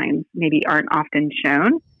 5 lines maybe aren't often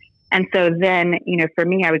shown. And so then, for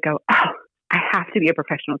me, I would go, oh, I have to be a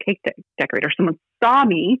professional cake decorator. Someone saw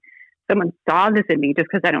me. Someone saw this in me. Just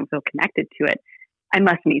because I don't feel connected to it, I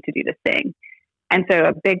must need to do this thing. And so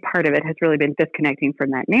a big part of it has really been disconnecting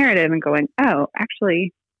from that narrative and going, oh,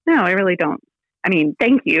 actually, no, I really don't. I mean,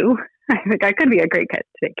 thank you. I think I could be a great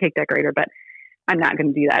cake decorator, but I'm not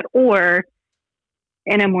going to do that. Or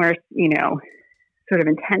in a more, sort of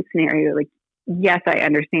intense scenario, like, yes, I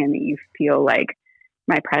understand that you feel like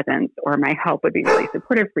my presence or my help would be really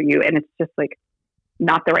supportive for you. And it's just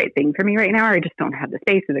not the right thing for me right now, or I just don't have the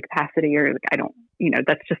space or the capacity, or I don't,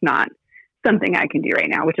 that's just not something I can do right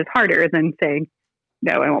now, which is harder than saying,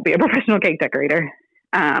 no, I won't be a professional cake decorator.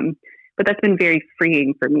 But that's been very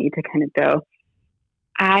freeing for me to kind of go,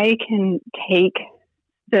 I can take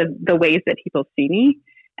the ways that people see me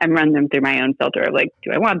and run them through my own filter of like,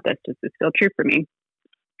 do I want this? Does this feel true for me?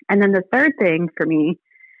 And then the third thing for me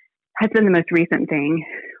has been the most recent thing,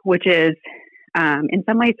 which is in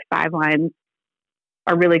some ways 5 lines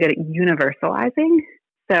are really good at universalizing.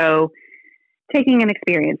 So taking an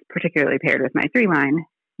experience, particularly paired with my 3 line,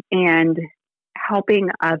 and helping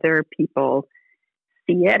other people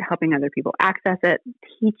see it, helping other people access it,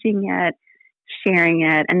 teaching it, sharing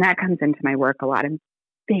it. And that comes into my work a lot. I'm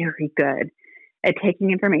very good at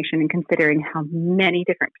taking information and considering how many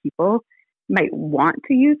different people might want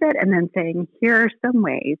to use it, and then saying, here are some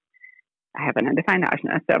ways. I have an undefined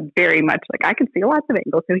ajna, so very much like I can see lots of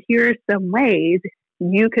angles. So here are some ways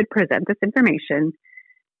you could present this information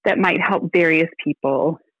that might help various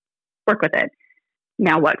people work with it.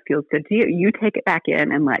 Now, what feels good to you? You take it back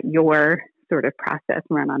in and let your sort of process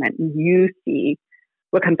run on it. And you see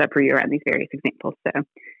what comes up for you around these various examples. So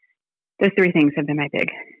those 3 things have been my big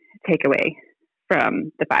takeaway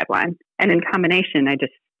from the 5 line. And in combination,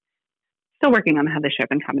 still working on how to show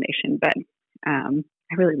up in combination, but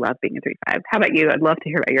I really love being a 3-5. How about you? I'd love to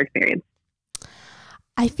hear about your experience.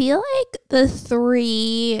 I feel like the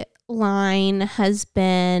 3 line has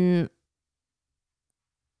been,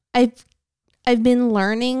 I've been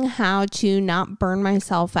learning how to not burn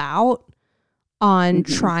myself out on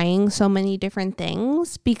trying so many different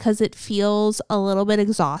things, because it feels a little bit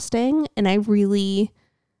exhausting, and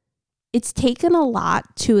it's taken a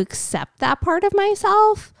lot to accept that part of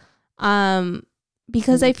myself,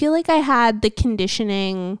 because I feel like I had the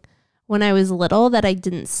conditioning when I was little that I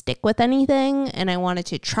didn't stick with anything, and I wanted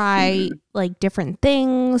to try like different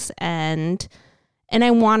things, and I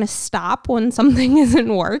want to stop when something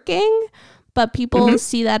isn't working, but people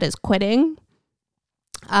see that as quitting.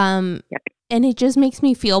 And it just makes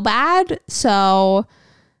me feel bad. So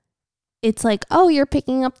it's like, oh, you're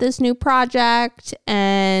picking up this new project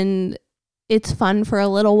and it's fun for a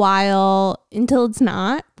little while until it's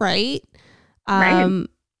not, right? Right.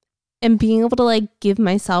 And being able to like give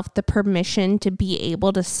myself the permission to be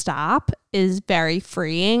able to stop is very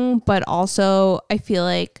freeing. But also I feel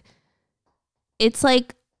like it's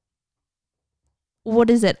like, what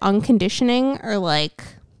is it? Unconditioning or like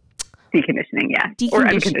deconditioning? Yeah. Or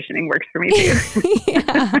unconditioning works for me too.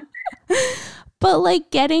 Yeah. But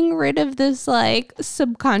like getting rid of this like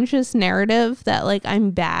subconscious narrative that like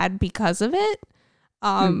I'm bad because of it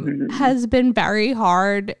has been very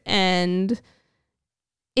hard. And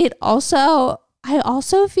I also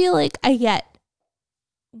feel like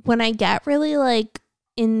when I get really like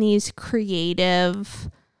in these creative,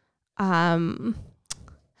 I'm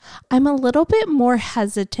a little bit more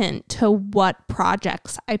hesitant to what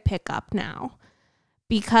projects I pick up now,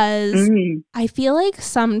 because I feel like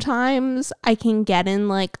sometimes I can get in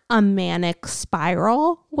like a manic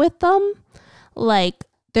spiral with them. Like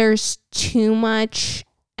there's too much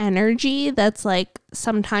energy that's like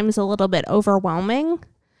sometimes a little bit overwhelming.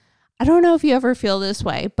 I don't know if you ever feel this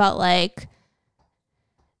way, but like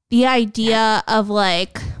the idea of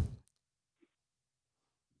like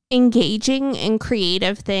engaging in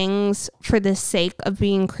creative things for the sake of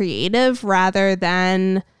being creative rather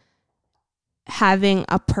than having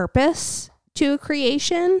a purpose to a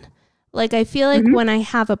creation. Like I feel like when I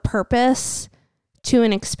have a purpose to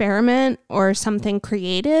an experiment or something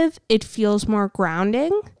creative, it feels more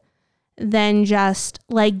grounding than just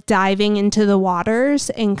like diving into the waters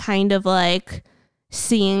and kind of like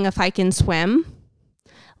seeing if I can swim.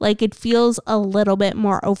 Like it feels a little bit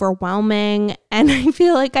more overwhelming, and I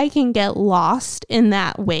feel like I can get lost in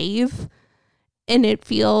that wave, and it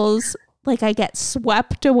feels like I get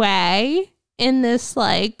swept away in this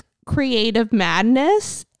like creative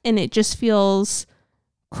madness, and it just feels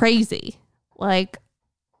crazy. Like,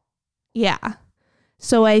 yeah.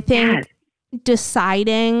 So I think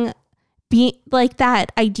deciding, like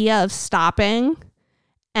that idea of stopping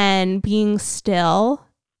and being still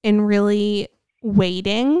and really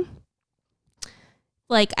waiting,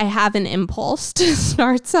 like I have an impulse to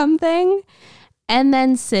start something and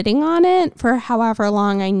then sitting on it for however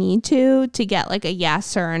long I need to get like a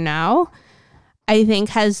yes or a no, I think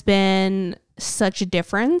has been such a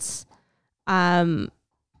difference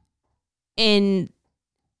in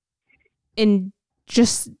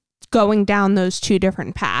just going down those 2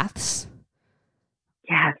 different paths.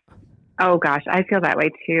 Yes. Oh gosh, I feel that way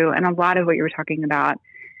too. And a lot of what you were talking about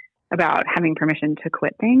having permission to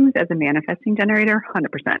quit things as a manifesting generator,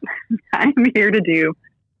 100%. I'm here to do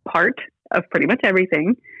part of pretty much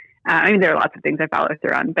everything. I mean, there are lots of things I follow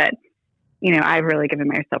through on, but you know, I've really given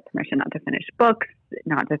myself permission not to finish books,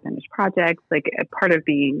 not to finish projects. Like a part of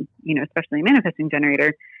being, you know, especially a manifesting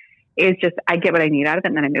generator, is just, I get what I need out of it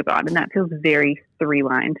and then I move on. And that feels very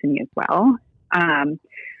 3-line to me as well.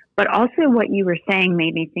 But also what you were saying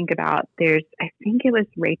made me think about, I think it was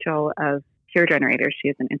Rachel of Pure Generators. She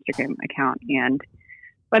has an Instagram account and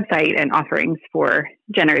website and offerings for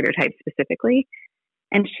generator types specifically.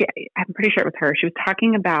 And I'm pretty sure it was her. She was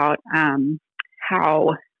talking about how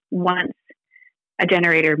once a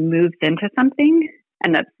generator moves into something,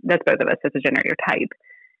 and that's both of us as a generator type,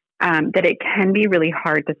 that it can be really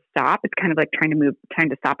hard to stop. It's kind of like trying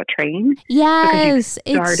to stop a train. Yes,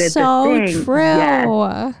 it's so true.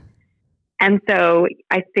 Yes. And so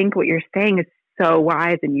I think what you're saying is so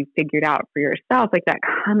wise, and you figured out for yourself, like that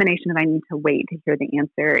combination of I need to wait to hear the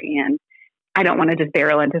answer, and I don't want to just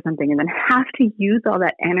barrel into something and then have to use all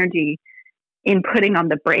that energy in putting on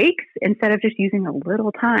the brakes instead of just using a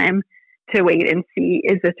little time to wait and see,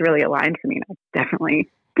 is this really aligned for me? And I definitely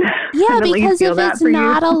because if it's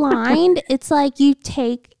not aligned, it's like you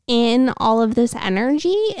take in all of this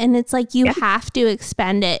energy and it's like you have to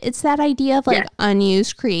expend it. It's that idea of like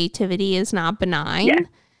unused creativity is not benign. Yes.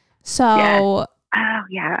 So,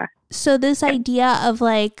 so this idea of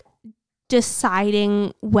like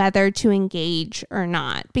deciding whether to engage or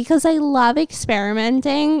not, because I love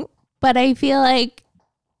experimenting, but I feel like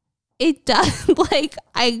it does, like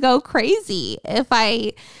I go crazy if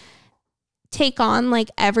I take on like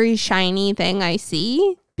every shiny thing I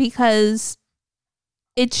see, because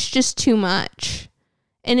it's just too much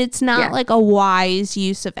and it's not like a wise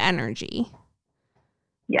use of energy.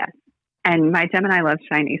 Yes. And my Gemini loves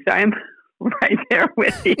shiny, so I'm right there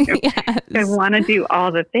with you. Yes. I want to do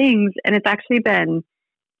all the things. And it's actually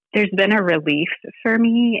there's been a relief for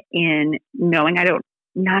me in knowing I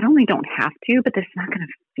not only don't have to, but it's not going to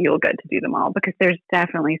feel good to do them all, because there's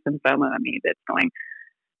definitely some FOMO in me that's going,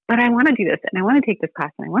 but I want to do this and I want to take this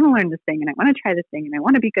class and I want to learn this thing and I want to try this thing and I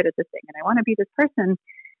want to be good at this thing and I want to be this person.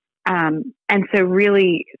 And so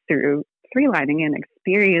really through 3-lining and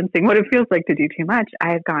experiencing what it feels like to do too much,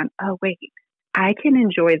 I've gone, oh wait, I can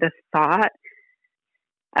enjoy the thought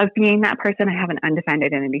of being that person. I have an undefined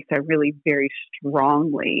identity. So really very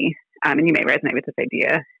strongly, and you may resonate with this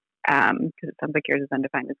idea because it sounds like yours is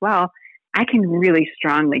undefined as well. I can really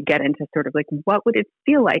strongly get into sort of like, what would it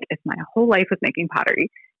feel like if my whole life was making pottery?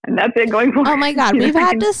 And that's it going forward. Oh my God, we've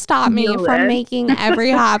had to stop me from making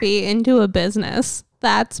every hobby into a business.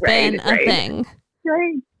 That's been a thing.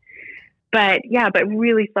 Right. But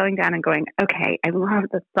really slowing down and going, okay, I love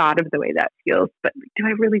the thought of the way that feels, but do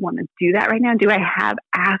I really want to do that right now? Do I have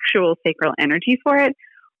actual sacral energy for it?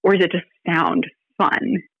 Or does it just sound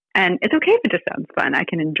fun? And it's okay if it just sounds fun. I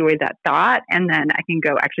can enjoy that thought and then I can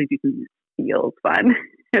go actually do something that feels fun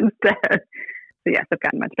instead. So yes, I've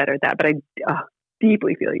gotten much better at that, but I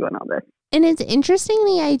deeply feel you on all this. And it's interesting,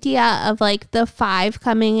 the idea of like the 5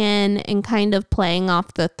 coming in and kind of playing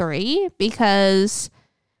off the 3, because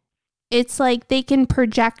it's like they can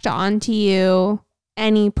project onto you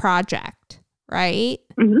any project, right?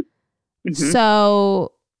 Mm-hmm. Mm-hmm.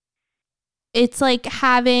 So it's like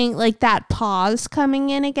having like that pause coming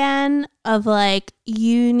in again of like,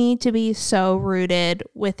 you need to be so rooted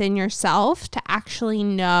within yourself to actually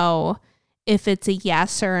know if it's a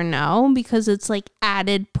yes or a no, because it's like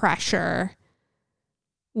added pressure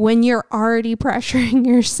when you're already pressuring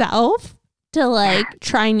yourself to like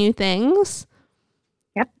try new things.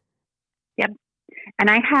 Yep. And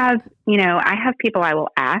I have people I will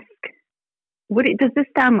ask, does this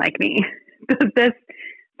sound like me? Does this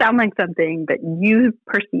sound like something that you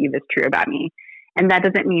perceive as true about me? And that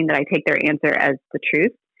doesn't mean that I take their answer as the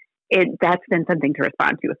truth. That's been something to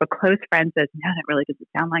respond to. If a close friend says, no, that really doesn't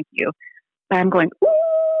sound like you, but I'm going, ooh,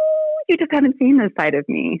 you just haven't seen this side of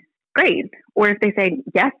me. Great. Or if they say,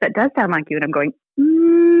 yes, that does sound like you, and I'm going,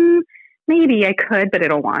 maybe I could, but I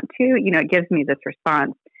don't want to. It gives me this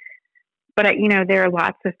response. But there are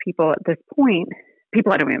lots of people at this point,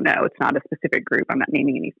 people I don't even know. It's not a specific group. I'm not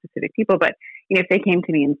naming any specific people, but if they came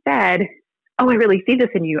to me and said, oh, I really see this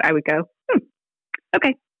in you, I would go,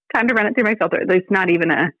 okay, time to run it through my filter. There's not even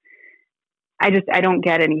I don't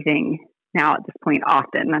get anything now at this point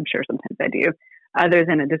often. I'm sure sometimes I do, other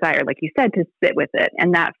than a desire, like you said, to sit with it.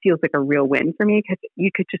 And that feels like a real win for me, because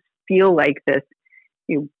you could just feel like this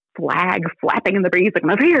flag flapping in the breeze, like I'm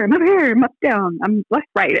up here, I'm up, down, I'm left,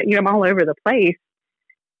 right. I'm all over the place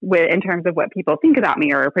in terms of what people think about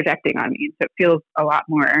me or are projecting on me. So it feels a lot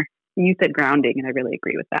more, you said grounding, and I really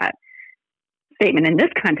agree with that statement in this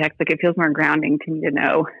context. Like it feels more grounding to me to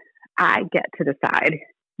know I get to decide.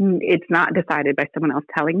 It's not decided by someone else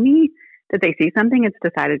telling me that they see something. It's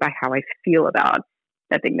decided by how I feel about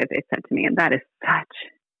that thing that they said to me. And that is such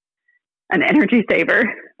an energy saver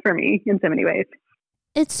for me in so many ways.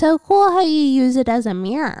 It's so cool how you use it as a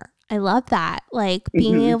mirror. I love that. Like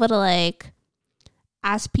being able to like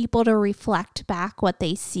ask people to reflect back what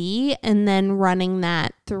they see and then running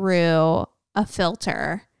that through a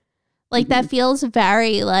filter. Like that feels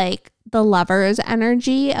very like the Lovers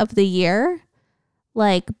energy of the year.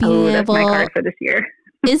 Like being that's able. my card for this year.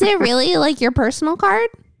 Is it really like your personal card?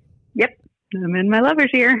 Yep. I'm in my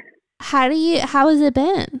Lovers year. How has it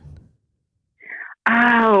been?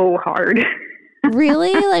 Oh, hard.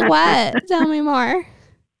 Really? Like what? Tell me more.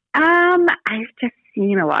 I've just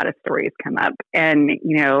seen a lot of stories come up, and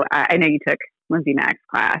I know you took Lindsay Mack's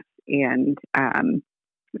class, and so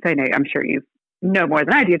I'm sure you know more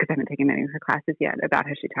than I do because I haven't taken any of her classes yet about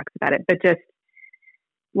how she talks about it. But just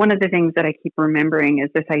one of the things that I keep remembering is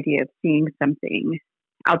this idea of seeing something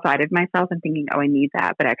outside of myself and thinking, oh, I need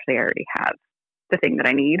that, but actually I already have the thing that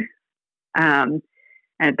I need. And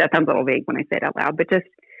that sounds a little vague when I say it out loud, but just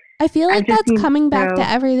I feel like that's coming back to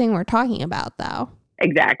everything we're talking about, though.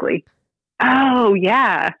 Exactly. Oh,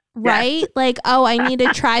 yeah. Right? Yes. Like, oh, I need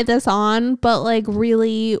to try this on, but like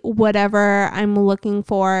really whatever I'm looking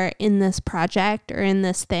for in this project or in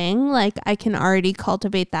this thing, like I can already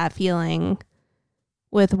cultivate that feeling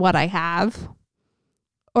with what I have.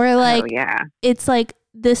 Or like, it's like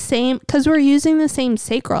the same, because we're using the same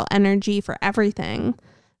sacral energy for everything.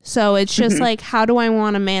 So it's just like, how do I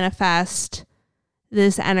want to manifest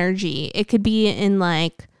this energy? It could be in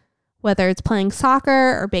like, whether it's playing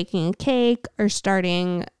soccer or baking a cake or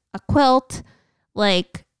starting a quilt,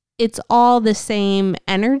 like it's all the same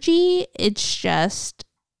energy. It's just,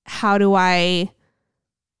 how do I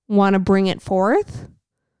want to bring it forth?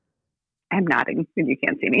 I'm nodding and you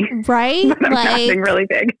can't see me. Right? But I'm nodding really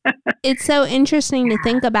big. It's so interesting to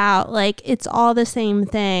think about. Like, it's all the same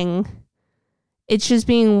thing. It's just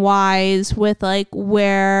being wise with like,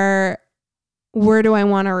 where do I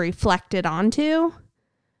want to reflect it onto?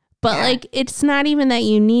 But like, it's not even that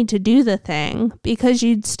you need to do the thing, because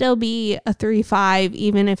you'd still be a 3-5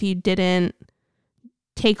 even if you didn't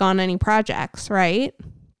take on any projects, right?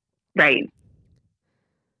 Right.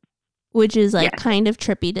 Which is like kind of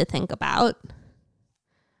trippy to think about.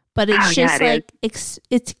 But it's just like it's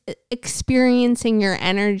experiencing your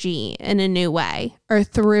energy in a new way or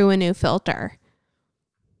through a new filter.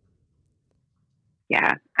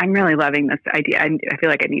 Yeah, I'm really loving this idea. I feel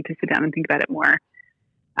like I need to sit down and think about it more,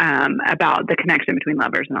 about the connection between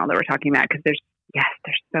lovers and all that we're talking about, because there's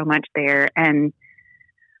so much there. And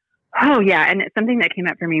and it's something that came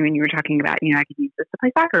up for me when you were talking about, I could use this to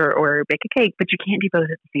play soccer or bake a cake, but you can't do both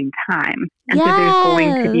at the same time. And so there's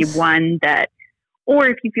going to be one that, or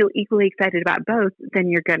if you feel equally excited about both, then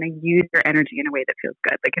you're going to use your energy in a way that feels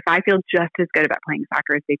good. Like if I feel just as good about playing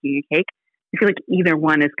soccer as baking a cake, I feel like either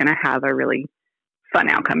one is going to have a really fun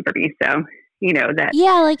outcome for me. So, that.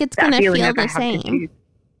 Yeah, like it's going to feel the same.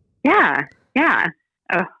 Yeah.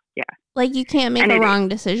 Oh, yeah. Like you can't make a wrong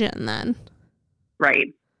decision then.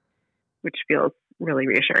 Right. Which feels really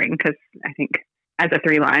reassuring, because I think as a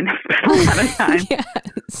 3-line, I spent a lot of time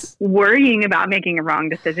worrying about making a wrong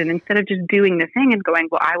decision instead of just doing the thing and going,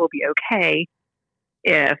 well, I will be okay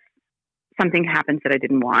if something happens that I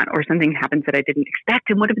didn't want, or something happens that I didn't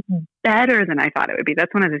expect. And what if it's better than I thought it would be?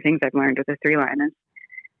 That's one of the things I've learned with the 3-line is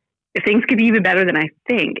if things could be even better than I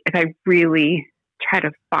think, if I really try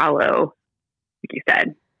to follow, like you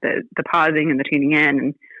said, the pausing and the tuning in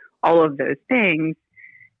and all of those things,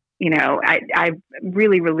 I'm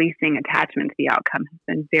really releasing attachment to the outcome has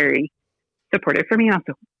been very supportive for me, and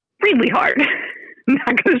also really hard. I'm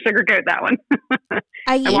not going to sugarcoat that one.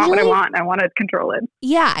 I want what I want. I want to control it.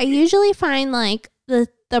 Yeah, I usually find like the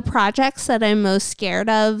projects that I'm most scared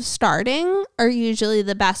of starting are usually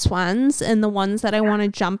the best ones, and the ones that I want to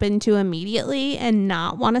jump into immediately and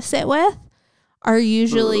not want to sit with are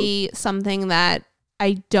usually something that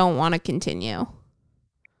I don't want to continue.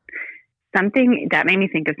 Something that made me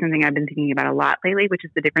think of something I've been thinking about a lot lately, which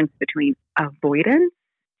is the difference between avoidance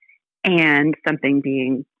and something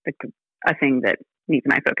being a thing that needs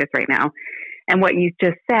my focus right now. And what you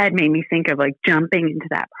just said made me think of like jumping into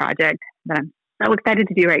that project that I'm so excited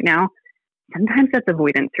to do right now. Sometimes that's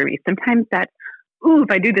avoidance for me. Sometimes that's,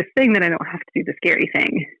 if I do this thing, then I don't have to do the scary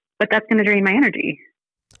thing. But that's going to drain my energy.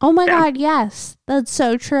 Oh my God, yes. That's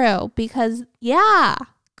so true. Because,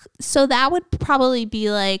 so that would probably be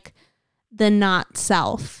like the not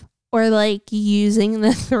self, or like using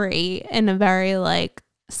the 3 in a very like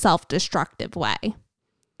self-destructive way.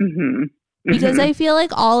 Because I feel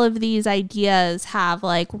like all of these ideas have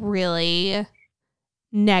like really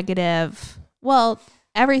negative,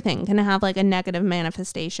 everything can have like a negative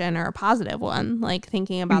manifestation or a positive one, like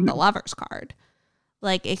thinking about the Lover's card.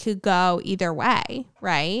 Like it could go either way,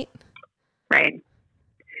 right? Right.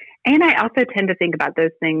 And I also tend to think about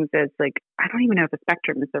those things as like, I don't even know if a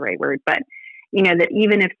spectrum is the right word, but you know, that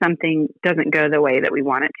even if something doesn't go the way that we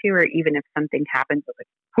want it to, or even if something happens, it's like,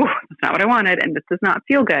 whew, that's not what I wanted, and this does not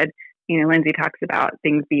feel good. You know, Lindsay talks about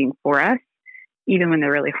things being for us, even when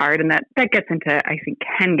they're really hard. And that gets into, I think,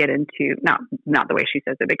 can get into, not the way she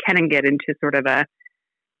says it, but can get into sort of a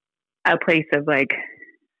place of like,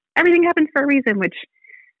 everything happens for a reason, which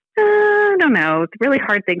I don't know. Really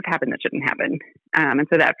hard things happen that shouldn't happen. And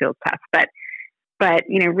so that feels tough. But,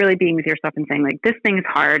 you know, really being with yourself and saying like, this thing is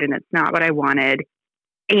hard and it's not what I wanted.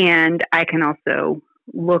 And I can also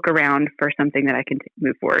look around for something that I can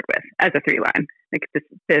move forward with as a 3-line. Like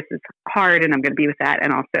this is hard and I'm going to be with that.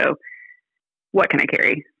 And also, what can I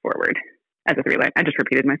carry forward as a 3-line? I just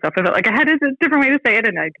repeated myself. I felt like I had a different way to say it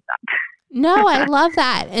and I did not. No, I love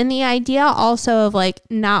that. And the idea also of like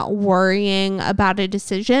not worrying about a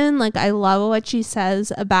decision. Like I love what she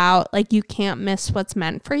says about like, you can't miss what's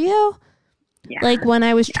meant for you. Yeah. Like when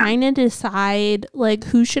I was trying to decide like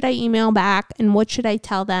who should I email back and what should I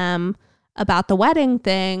tell them about the wedding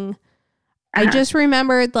thing, I just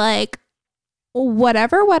remembered like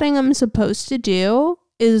whatever wedding I'm supposed to do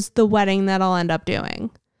is the wedding that I'll end up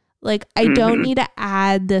doing. Like I don't need to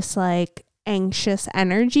add this like anxious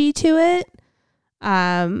energy to it.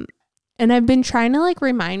 And I've been trying to like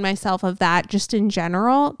remind myself of that just in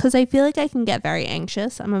general, because I feel like I can get very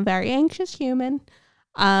anxious. I'm a very anxious human.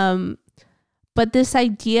 But this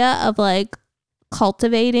idea of like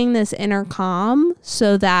cultivating this inner calm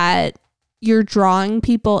so that you're drawing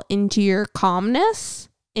people into your calmness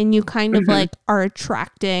and you kind of like are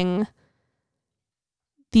attracting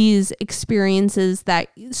these experiences that,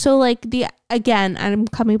 so like again, I'm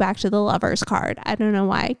coming back to the Lover's card. I don't know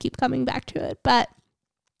why I keep coming back to it, but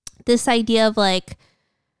this idea of like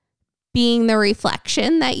being the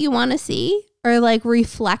reflection that you want to see, or like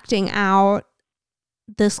reflecting out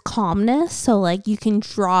this calmness. So like you can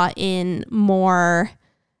draw in more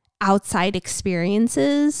outside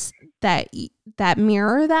experiences that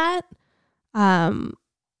mirror that.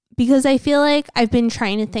 Because I feel like I've been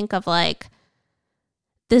trying to think of like,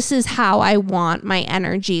 this is how I want my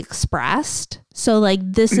energy expressed. So like,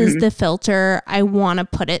 this is the filter I want to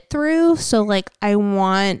put it through. So like, I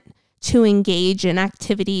want to engage in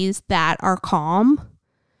activities that are calm.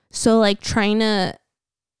 So like trying to,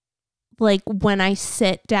 like when I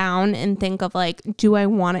sit down and think of like, do I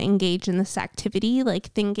want to engage in this activity?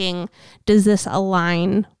 Like thinking, does this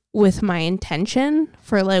align with my intention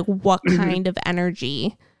for like what kind of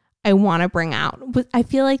energy I want to bring out? But I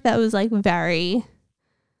feel like that was like very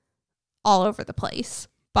all over the place,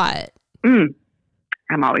 but I'm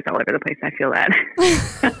always all over the place. I feel that.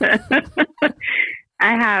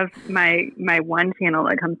 I have my one channel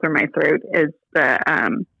that comes from my throat is the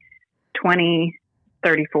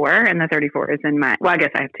 2034, and the 34 is in my, well, I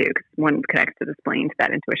guess I have two, because one connects to the spleen, to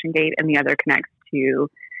that intuition gate, and the other connects to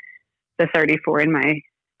the 34 in my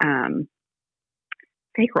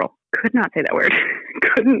sacral. Could not say that word.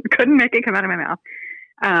 couldn't make it come out of my mouth.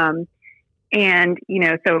 And, you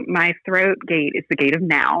know, so my throat gate is the gate of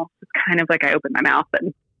now. It's kind of like I open my mouth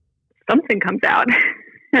and something comes out.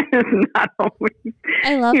 It's not always,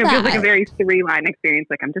 I love that. It feels that. like a very 3-line experience.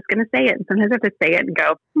 Like, I'm just going to say it. And sometimes I have to say it and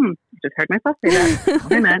go, I just heard myself say that. That's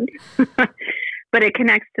what I meant. But it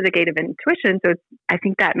connects to the gate of intuition. So I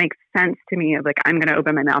think that makes sense to me of like, I'm going to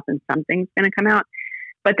open my mouth and something's going to come out.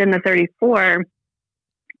 But then the 34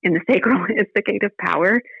 in the sacral is the gate of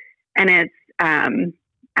power. And it's,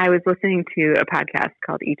 I was listening to a podcast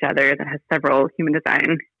called Each Other that has several human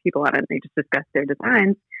design people on it. They just discuss their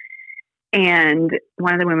designs. And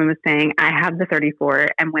one of the women was saying, I have the 34.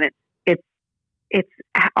 And when it's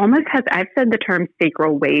almost has, I've said the term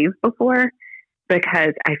sacral wave before,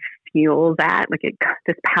 because I feel that like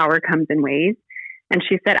this power comes in waves. And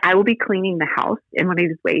she said, I will be cleaning the house in one of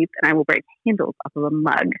these waves and I will break handles off of a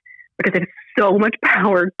mug, because there's so much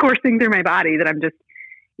power coursing through my body that I'm just,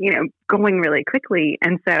 you know, going really quickly.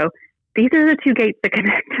 And so these are the two gates that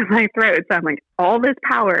connect to my throat. So I'm like, all this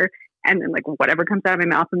power, and then like whatever comes out of my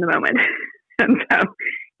mouth in the moment. And so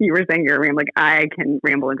you were saying you're rambling. I can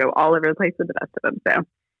ramble and go all over the place with the best of them. So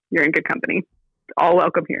you're in good company. It's all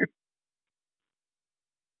welcome here.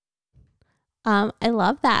 I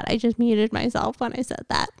love that. I just muted myself when I said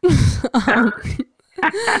that.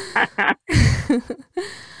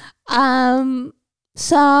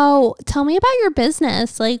 So tell me about your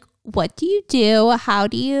business. Like, what do you do? How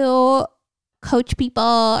do you coach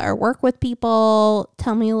people or work with people?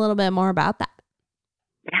 Tell me a little bit more about that.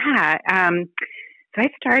 Yeah. So I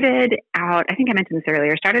started out, I think I mentioned this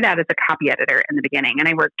earlier, started out as a copy editor in the beginning, and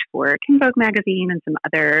I worked for Kinfolk magazine and some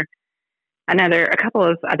other a couple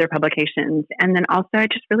of other publications. And then also I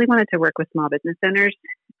just really wanted to work with small business owners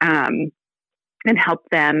and help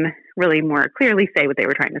them really more clearly say what they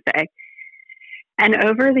were trying to say. And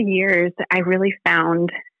over the years, I really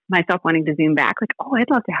found myself wanting to zoom back, like, oh, I'd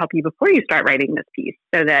love to help you before you start writing this piece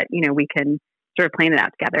so that, we can sort of plan it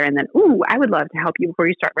out together. And then, ooh, I would love to help you before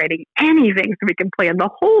you start writing anything so we can plan the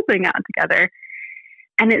whole thing out together.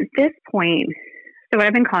 And at this point, so what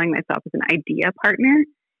I've been calling myself is an idea partner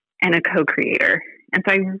and a co-creator. And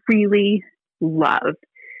so I really love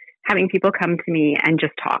having people come to me and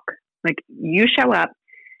just talk. Like, you show up,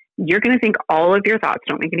 you're going to think all of your thoughts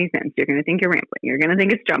don't make any sense. You're going to think you're rambling. You're going to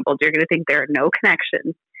think it's jumbled. You're going to think there are no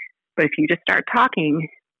connections. But if you just start talking,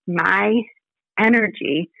 my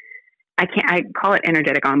energy, I call it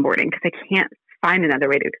energetic onboarding because I can't find another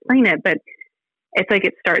way to explain it, but it's like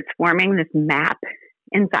it starts forming this map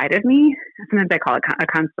inside of me. Sometimes I call it a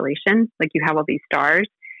constellation. Like, you have all these stars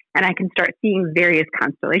and I can start seeing various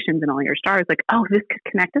constellations in all your stars. Like, oh, this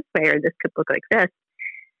could connect this way, or this could look like this.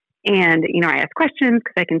 And, I ask questions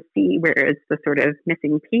because I can see where is the sort of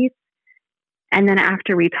missing piece. And then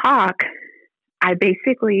after we talk, I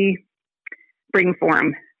basically bring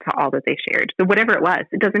form to all that they shared. So whatever it was,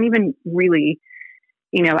 it doesn't even really,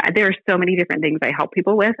 there are so many different things I help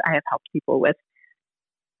people with. I have helped people with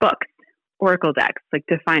books, Oracle decks, like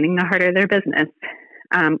defining the heart of their business,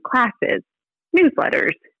 classes,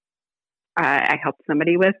 newsletters. I helped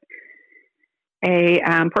somebody with a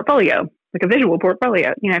portfolio, like a visual portfolio.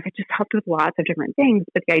 I've just helped with lots of different things,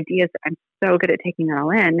 but the idea is that I'm so good at taking it all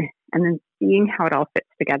in and then seeing how it all fits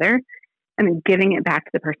together and then giving it back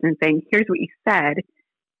to the person and saying, here's what you said.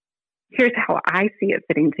 Here's how I see it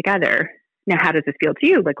fitting together. Now, how does this feel to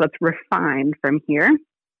you? Like, let's refine from here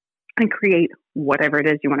and create whatever it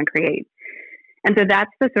is you want to create. And so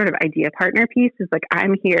that's the sort of idea partner piece, is like,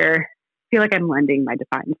 I'm here, I feel like I'm lending my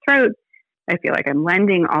defined throat. I feel like I'm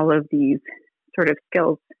lending all of these sort of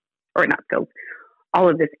skills, or not skills, all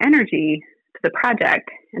of this energy to the project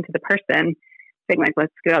and to the person, saying like,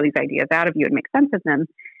 let's get all these ideas out of you and make sense of them.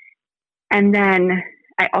 And then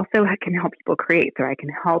I also can help people create. So I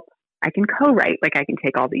can co-write, like I can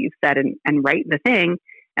take all that you've said and write the thing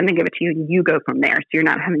and then give it to you and you go from there. So you're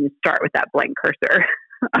not having to start with that blank cursor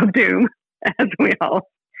of doom, as we all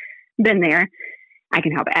been there. I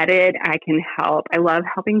can help edit. I love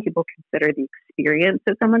helping people consider the experience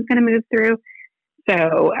that someone's going to move through.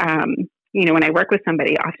 So, when I work with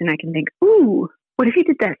somebody, often I can think, ooh, what if you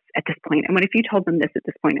did this at this point? And what if you told them this at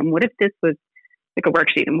this point? And what if this was like a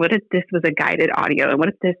worksheet? And what if this was a guided audio? And what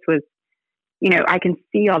if this was, I can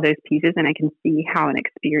see all those pieces and I can see how an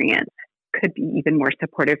experience could be even more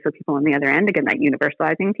supportive for people on the other end. Again, that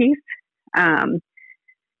universalizing piece.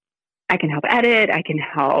 I can help edit. I can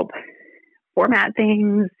help format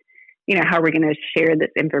things. How are we going to share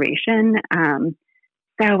this information?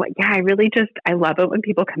 So yeah, I love it when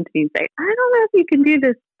people come to me and say, I don't know if you can do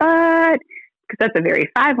this, but, because that's a very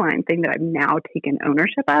 5-line thing that I've now taken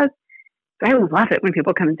ownership of. So I love it when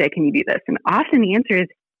people come and say, can you do this? And often the answer is,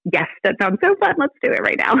 yes, that sounds so fun. Let's do it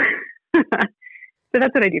right now. So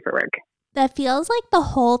that's what I do for work. That feels like the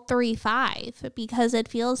whole 3-5, because it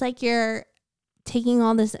feels like you're taking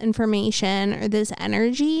all this information or this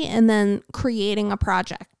energy and then creating a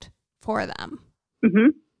project for them.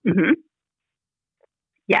 Mm-hmm. Mm-hmm.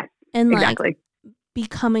 Yes, and exactly.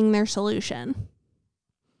 Becoming their solution.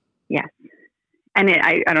 Yes. And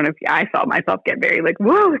I don't know if I saw myself get very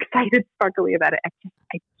whoa, excited, sparkly about it.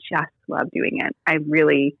 I just love doing it.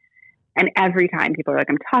 And every time people are like,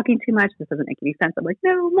 I'm talking too much, this doesn't make any sense. I'm like,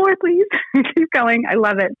 no, more, please. Keep going. I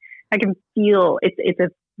love it. I can feel it's a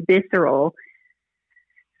visceral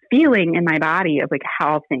feeling in my body of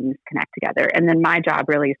how things connect together. And then my job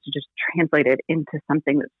really is to just translate it into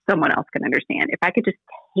something that someone else can understand. If I could just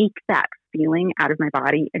take that feeling out of my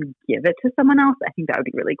body and give it to someone else, I think that would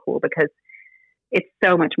be really cool, because it's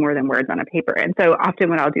so much more than words on a paper. And so often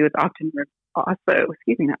what I'll do is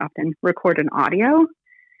record an audio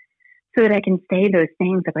so that I can say those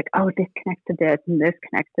things of oh, this connects to this and this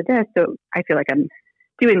connects to this. So I feel like I'm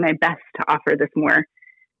doing my best to offer this more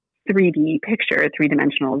 3D picture,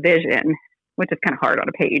 3-dimensional vision, which is kind of hard on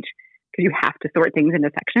a page because you have to sort things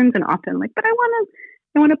into sections. And often but I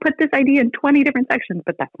want to put this idea in 20 different sections,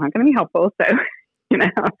 but that's not going to be helpful. So,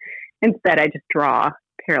 instead I just draw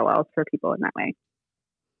parallels for people in that way.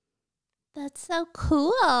 That's so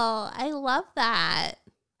cool. I love that.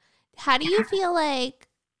 How do you feel like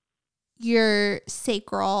your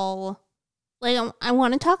sacral, I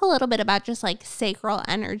want to talk a little bit about just sacral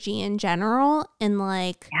energy in general and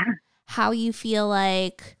how you feel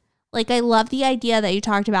like like, I love the idea that you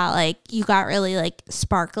talked about, like, you got really, like,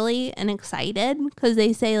 sparkly and excited, because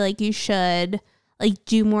they say, like, you should, like,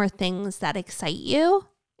 do more things that excite you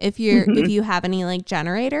if Mm-hmm. you have any, like,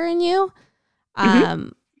 generator in you. Mm-hmm.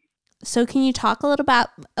 So can you talk a little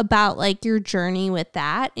about like your journey with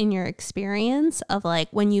that in your experience of like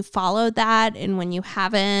when you followed that and when you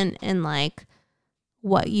haven't, and like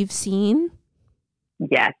what you've seen?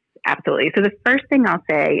 Yes, absolutely. So the first thing I'll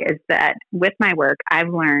say is that with my work, I've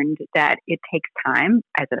learned that it takes time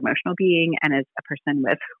as an emotional being and as a person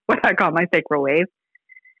with what I call my sacral wave.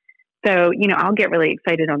 So, I'll get really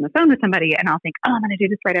excited on the phone with somebody and I'll think, oh, I'm going to do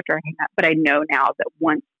this right after I hang up. But I know now that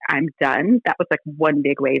once I'm done, that was like one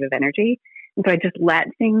big wave of energy. And so I just let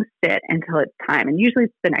things sit until it's time. And usually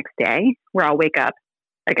it's the next day where I'll wake up,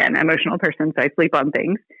 again, emotional person, so I sleep on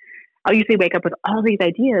things. I'll usually wake up with all these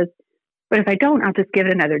ideas. But if I don't, I'll just give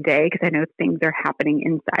it another day because I know things are happening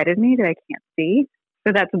inside of me that I can't see.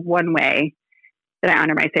 So that's one way that I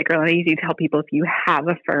honor my sacral. And I usually tell people, if you have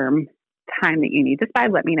a firm time that you need this by,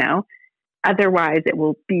 let me know. Otherwise, it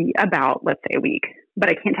will be about, let's say, a week. But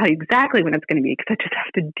I can't tell you exactly when it's going to be because I just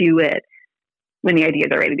have to do it when the ideas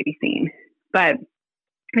are ready to be seen. But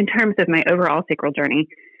in terms of my overall sacral journey,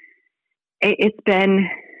 it's been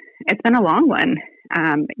a long one.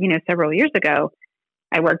 Several years ago,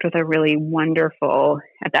 I worked with a really wonderful,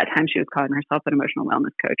 at that time she was calling herself an emotional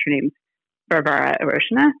wellness coach. Her name's Barbara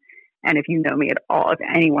Eroshina. And if you know me at all, if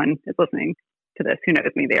anyone is listening to this who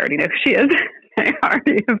knows me, they already know who she is. They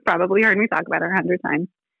already have probably heard me talk about her 100 times.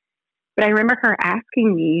 But I remember her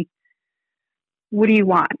asking me, what do you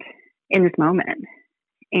want in this moment?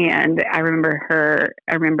 And I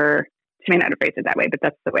remember, she may not have phrased it that way, but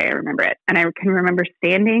that's the way I remember it. And I can remember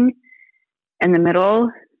standing in the middle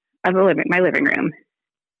of my living room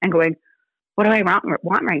and going, what do I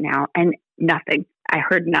want right now? And nothing. I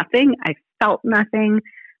heard nothing. I felt nothing.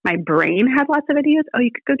 My brain had lots of ideas. Oh, you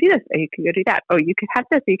could go do this. Oh, you could go do that. Oh, you could have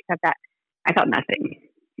this. Oh, you could have that. I felt nothing.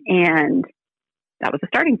 And that was the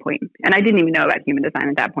starting point. And I didn't even know about human design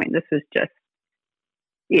at that point. This was just,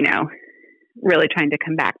 really trying to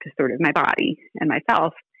come back to sort of my body and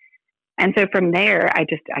myself. And so from there, I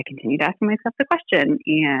continued asking myself the question.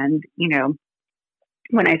 And,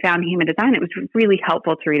 when I found human design, it was really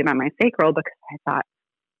helpful to read about my sacral because I thought,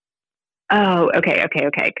 oh, okay.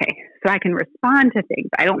 So I can respond to things.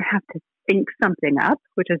 I don't have to think something up,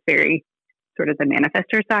 which is very sort of the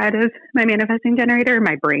manifestor side of my manifesting generator.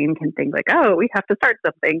 My brain can think like, oh, we have to start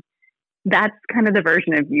something. That's kind of the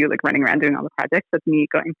version of you like running around doing all the projects. That's me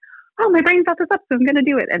going, oh, my brain thought this up, so I'm going to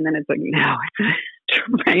do it. And then it's like, no, it's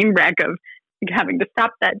a train wreck of having to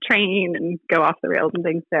stop that train and go off the rails and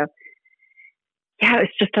things. So yeah,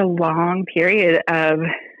 it's just a long period of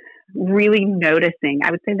really noticing.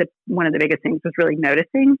 I would say that one of the biggest things was really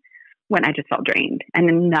noticing when I just felt drained and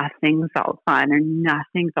then nothing felt fun or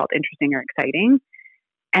nothing felt interesting or exciting.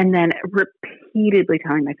 And then repeatedly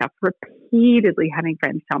telling myself, repeatedly having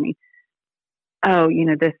friends tell me, oh,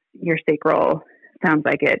 your sacral sounds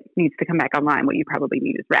like it needs to come back online. What you probably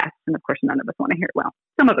need is rest. And of course, none of us want to hear, well,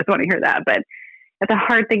 some of us want to hear that, but that's a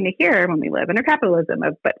hard thing to hear when we live under capitalism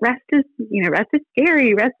but rest is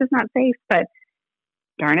scary. Rest is not safe. But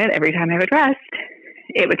darn it, every time I would rest,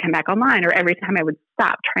 it would come back online. Or every time I would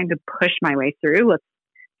stop trying to push my way through,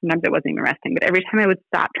 sometimes it wasn't even resting, but every time I would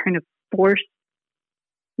stop trying to force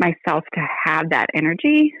myself to have that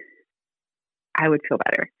energy, I would feel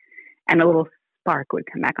better. And a little spark would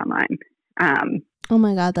come back online. Oh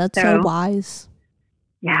my God, that's so wise.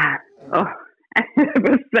 Yeah. Oh, it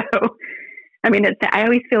was so... I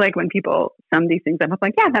always feel like when people sum these things up, I'm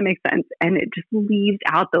like, yeah, that makes sense. And it just leaves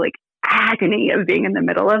out the like agony of being in the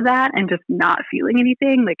middle of that and just not feeling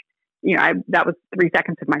anything. Like, that was 3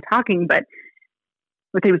 seconds of my talking, but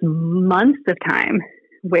it was months of time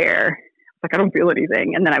where like, I don't feel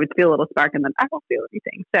anything. And then I would feel a little spark and then I don't feel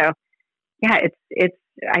anything. So yeah, it's,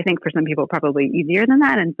 I think for some people probably easier than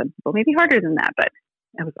that. And some people maybe harder than that, but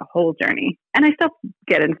it was a whole journey. And I still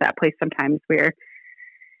get into that place sometimes where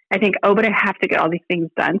I think, oh, but I have to get all these things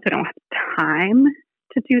done, so I don't have time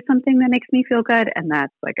to do something that makes me feel good. And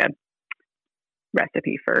that's like a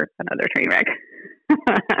recipe for another train wreck.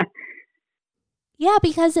 Yeah,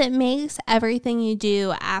 because it makes everything you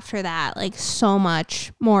do after that like so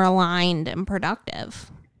much more aligned and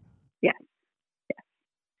productive. Yeah.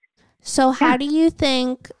 So how do you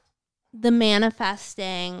think the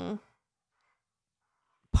manifesting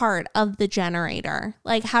part of the generator,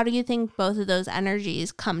 like how do you think both of those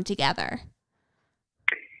energies come together?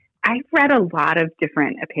 I've read a lot of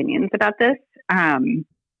different opinions about this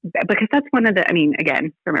because that's one of the,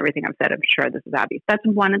 again, from everything I've said, I'm sure this is obvious. That's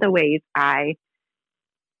one of the ways I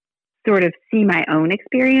sort of see my own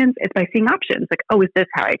experience is by seeing options. Like, oh, is this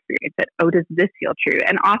how I experience it? Oh, does this feel true?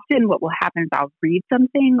 And often what will happen is I'll read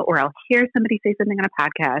something or I'll hear somebody say something on a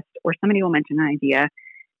podcast or somebody will mention an idea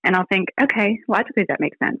and I'll think, okay, logically that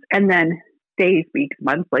makes sense. And then days, weeks,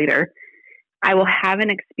 months later, I will have an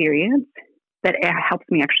experience that it helps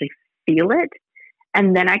me actually feel it.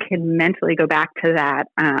 And then I can mentally go back to that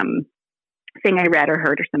thing I read or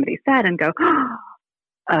heard or somebody said and go,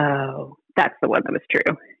 oh, that's the one that was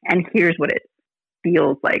true. And here's what it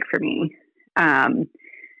feels like for me.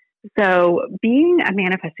 So being a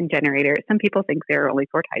manifesting generator, some people think there are only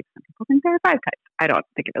 4 types. Some people think there are 5 types. I don't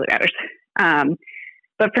think it really matters.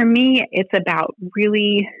 But for me, it's about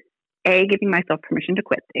really, giving myself permission to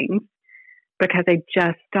quit things because I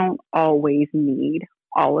just don't always need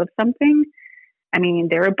all of something. I mean,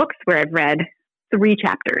 there are books where I've read 3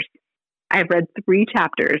 chapters. I've read 3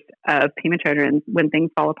 chapters of Pema Chodron's When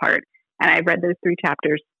Things Fall Apart. And I've read those 3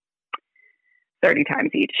 chapters 30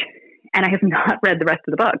 times each. And I have not read the rest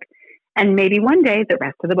of the book. And maybe one day the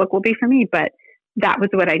rest of the book will be for me, but that was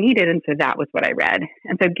what I needed. And so that was what I read.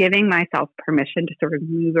 And so giving myself permission to sort of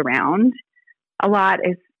move around a lot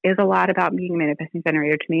is a lot about being a manifesting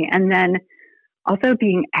generator to me. And then also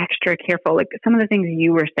being extra careful. Like some of the things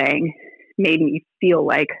you were saying made me feel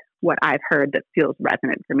like what I've heard that feels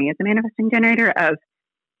resonant for me as a manifesting generator of,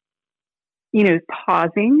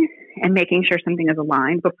 pausing and making sure something is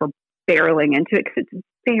aligned before barreling into it. Because it's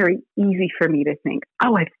very easy for me to think,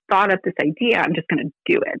 oh, I've thought up this idea. I'm just going to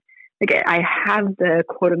do it. Like I have the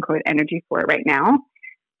quote unquote energy for it right now.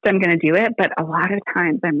 So I'm going to do it. But a lot of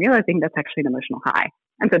times I'm realizing that's actually an emotional high.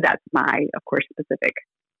 And so that's my, of course, specific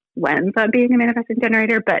lens on being a manifesting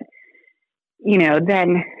generator. But,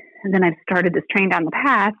 then I've started this train down the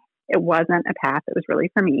path. It wasn't a path that was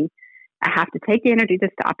really for me. I have to take the energy to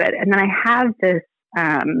stop it. And then I have this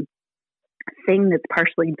thing that's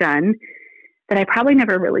partially done that I probably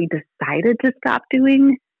never really decided to stop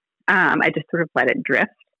doing. I just sort of let it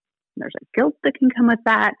drift. There's a guilt that can come with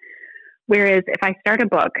that. Whereas if I start a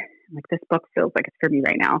book, like this book feels like it's for me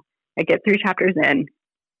right now, I get 3 chapters in,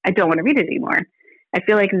 I don't want to read it anymore. I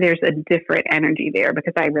feel like there's a different energy there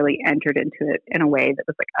because I really entered into it in a way that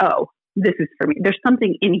was like, oh, this is for me. There's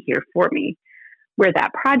something in here for me. Where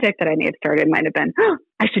that project that I may have started might have been, oh,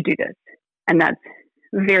 I should do this. And that's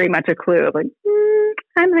very much a clue of like,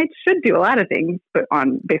 I should do a lot of things, but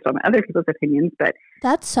based on other people's opinions. But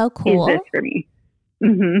that's so cool. Is this for me?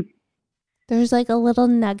 Mm-hmm. There's like a little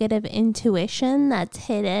nugget of intuition that's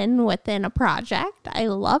hidden within a project. I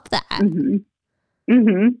love that. Mm-hmm.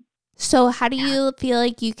 Mm-hmm. So how do you feel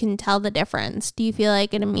like you can tell the difference? Do you feel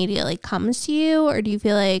like it immediately comes to you, or do you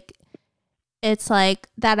feel like it's like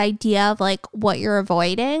that idea of like what you're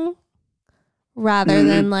avoiding rather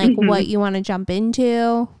than like what you want to jump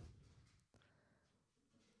into?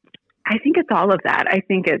 I think it's all of that. I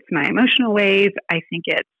think it's my emotional wave. I think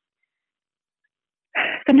it's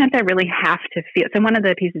sometimes I really have to feel. So one of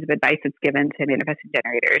the pieces of advice that's given to manifesting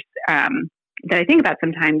generators that I think about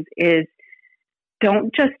sometimes is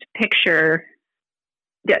don't just picture,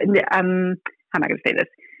 how am I going to say this?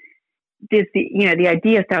 The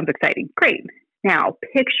idea sounds exciting. Great. Now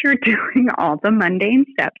picture doing all the mundane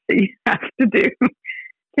steps that you have to do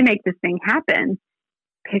to make this thing happen.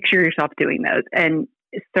 Picture yourself doing those. And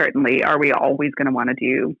certainly, are we always going to want to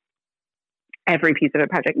do every piece of a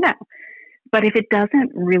project? No. But if it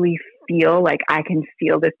doesn't really feel like I can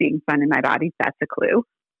feel this being fun in my body, that's a clue.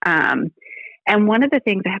 And one of the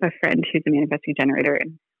things, I have a friend who's a manifesting generator,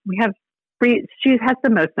 and she has the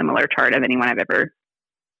most similar chart of anyone I've ever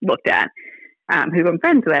looked at, who I'm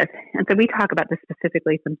friends with. And so we talk about this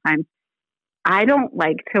specifically sometimes. I don't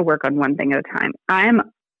like to work on one thing at a time. I'm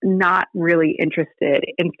not really interested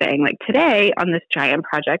in saying, like, today on this giant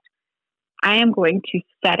project, I am going to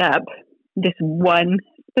set up this one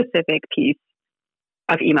specific piece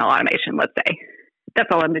of email automation, let's say. That's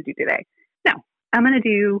all I'm going to do today. No, I'm going to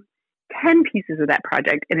do 10 pieces of that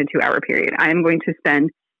project in a 2-hour period. I am going to spend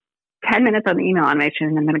 10 minutes on the email automation,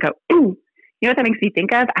 and I'm going to go, ooh, you know what that makes me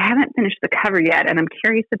think of? I haven't finished the cover yet, and I'm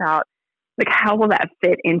curious about, like, how will that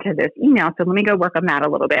fit into this email? So let me go work on that a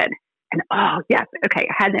little bit. And, oh, yes, okay,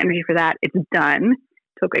 I had the energy for that. It's done.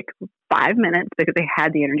 Took like 5 minutes because I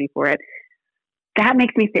had the energy for it. That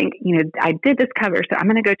makes me think, I did this cover, so I'm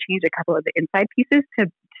going to go change a couple of the inside pieces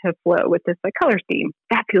to flow with this like color scheme.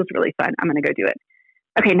 That feels really fun. I'm going to go do it.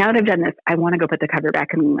 Okay, now that I've done this, I want to go put the cover back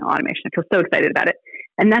in the email automation. I feel so excited about it.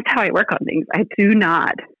 And that's how I work on things. I do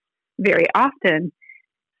not very often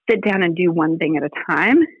sit down and do one thing at a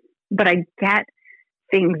time, but I get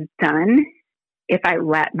things done if I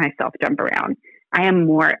let myself jump around. I am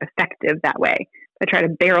more effective that way. I try to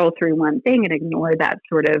barrel through one thing and ignore that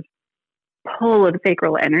sort of pull of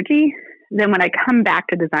sacral energy, then when I come back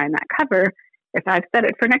to design that cover, if I've set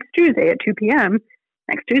it for next Tuesday at 2 p.m.,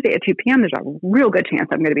 there's a real good chance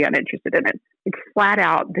I'm going to be uninterested in it. It's flat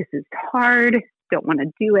out, this is hard, don't want to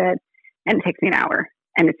do it, and it takes me an hour.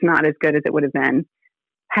 And it's not as good as it would have been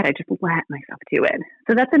had I just let myself do it.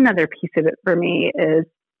 So that's another piece of it for me is,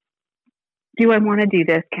 do I want to do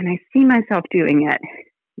this? Can I see myself doing it?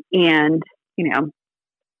 And,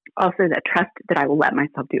 also that trust that I will let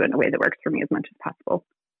myself do it in a way that works for me as much as possible.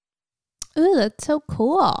 Ooh, that's so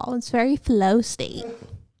cool. It's very flow state.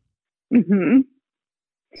 Mm-hmm.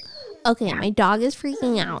 Okay, my dog is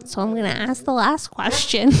freaking out, so I'm going to ask the last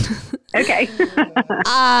question. Okay.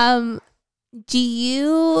 Do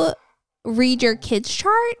you read your kids'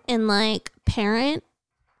 chart and parent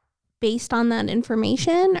based on that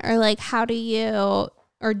information, or how do you,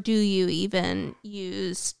 or do you even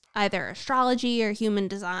use either astrology or human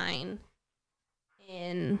design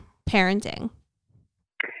in parenting?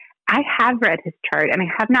 I have read his chart, and I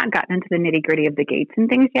have not gotten into the nitty gritty of the gates and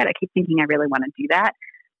things yet. I keep thinking I really want to do that,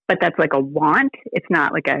 but that's like a want. It's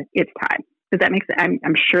not like it's time. Does that make sense?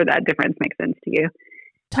 I'm sure that difference makes sense to you.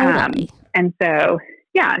 Totally. And so,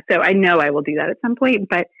 so I know I will do that at some point,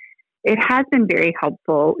 but it has been very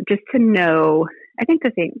helpful just to know. I think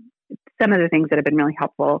some of the things that have been really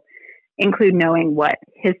helpful include knowing what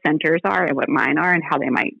his centers are and what mine are and how they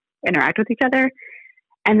might interact with each other.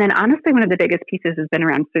 And then honestly, one of the biggest pieces has been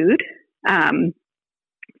around food.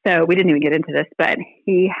 So we didn't even get into this, but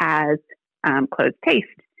he has closed taste.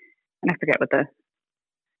 And I forget what the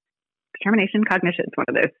determination, cognition, it's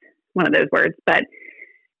one of those words. But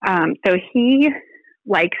so he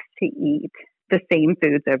likes to eat the same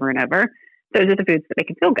foods over and over. Those are the foods that make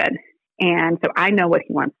him feel good. And so I know what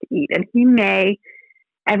he wants to eat. And he may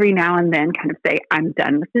every now and then kind of say, I'm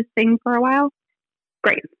done with this thing for a while.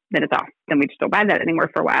 Great. Then it's off. Then we just don't buy that anymore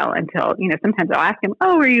for a while until, sometimes I'll ask him,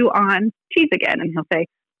 oh, are you on cheese again? And he'll say,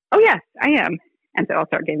 oh, yes, I am. And so I'll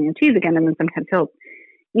start giving him cheese again. And then sometimes he'll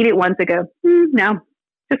eat it once and go, no,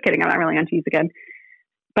 just kidding. I'm not really on cheese again.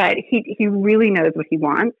 But he really knows what he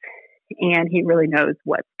wants. And he really knows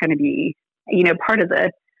what's going to be, part of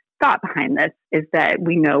the thought behind this is that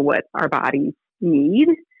we know what our bodies need.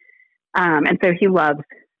 And so he loves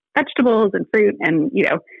vegetables and fruit and,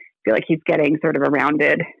 feel like he's getting sort of a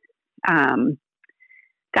rounded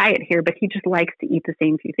diet here, but he just likes to eat the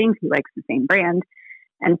same few things. He likes the same brand.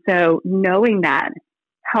 And so knowing that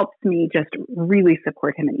helps me just really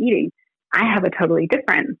support him in eating. I have a totally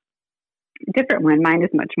different one. Mine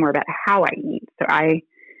is much more about how I eat. So I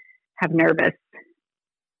have nervous,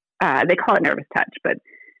 they call it nervous touch, but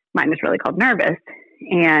mine is really called nervous.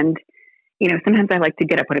 And, sometimes I like to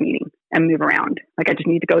get up when I'm eating and move around. Like I just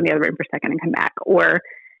need to go in the other room for a second and come back. Or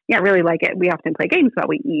I really like it. We often play games while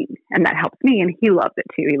we eat, and that helps me. And he loves it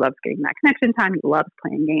too. He loves getting that connection time. He loves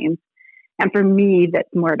playing games. And for me,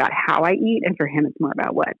 that's more about how I eat. And for him, it's more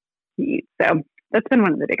about what he eats. So that's been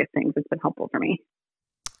one of the biggest things that's been helpful for me.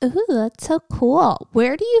 Ooh, that's so cool.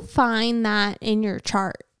 Where do you find that in your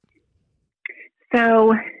chart?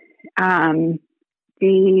 So the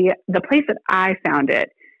place that I found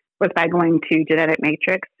it was by going to Genetic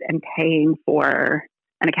Matrix and paying for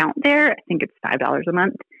an account there. I think it's $5 a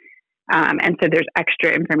month. And so there's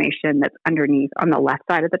extra information that's underneath on the left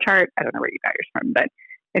side of the chart. I don't know where you got yours from, but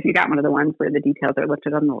if you got one of the ones where the details are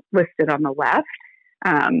listed on the left,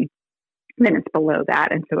 then it's below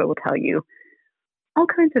that. And so it will tell you all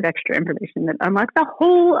kinds of extra information that unlocks a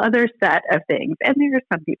whole other set of things. And there are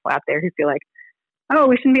some people out there who feel like, oh,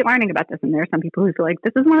 we shouldn't be learning about this. And there are some people who feel like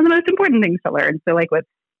this is one of the most important things to learn. So like with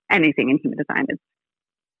anything in human design, it's,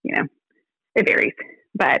 it varies,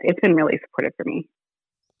 but it's been really supportive for me.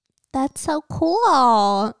 That's so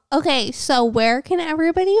cool. Okay, so where can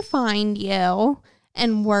everybody find you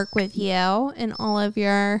and work with you and all of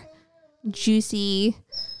your juicy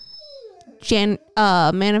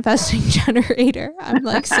manifesting generator? I'm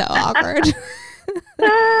like so awkward.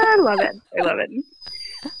 I love it.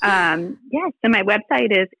 So my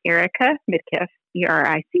website is Erica Midkiff,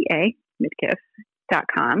 ERICA,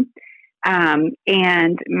 Midkiff.com.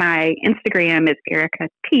 And my Instagram is Erica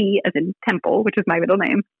T as in Temple, which is my middle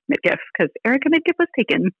name, Midkiff, because Erica Midkiff was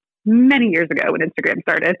taken many years ago when Instagram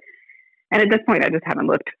started. And at this point, I just haven't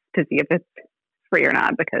looked to see if it's free or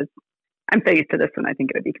not because I'm so used to this one. I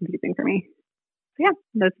think it would be confusing for me. So yeah,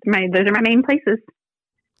 those are my main places.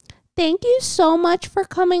 Thank you so much for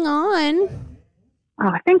coming on.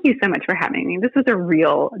 Oh, thank you so much for having me. This was a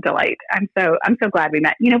real delight. I'm so glad we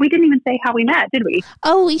met. We didn't even say how we met, did we?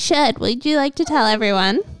 Oh, we should. Would you like to tell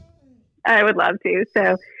everyone? I would love to.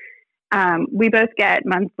 So we both get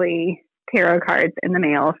monthly tarot cards in the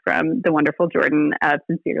mail from the wonderful Jordan of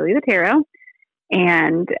Sincerely the Tarot.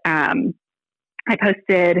 And I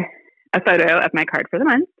posted a photo of my card for the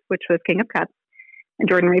month, which was King of Cups. And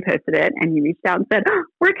Jordan reposted it, and he reached out and said, "Oh,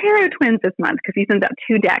 we're tarot twins this month," because he sends out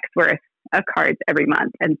 2 decks worth of cards every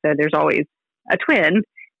month. And so there's always a twin,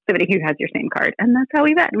 somebody who has your same card. And that's how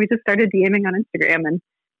we met. We just started DMing on Instagram, and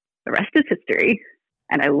the rest is history.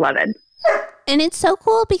 And I love it. And it's so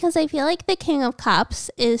cool because I feel like the King of Cups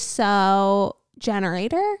is so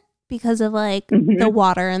generator because of like the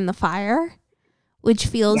water and the fire, which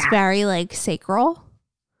feels very like sacral.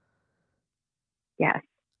 Yes.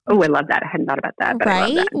 Oh, I love that. I hadn't thought about that. But right? I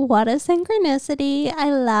love that. What a synchronicity.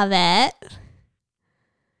 I love it.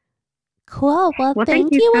 Cool. Well,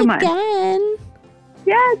 thank you so again.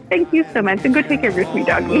 Yes, thank you so much. And go take care of your sweet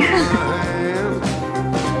doggy.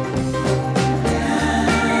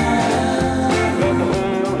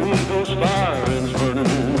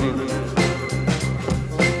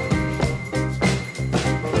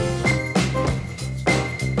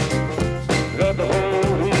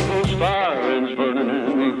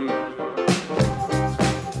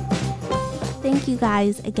 Thank you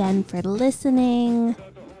guys again for listening.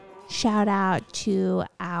 Shout out to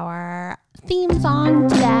our theme song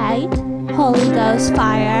today, Holy Ghost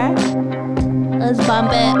Fire. Let's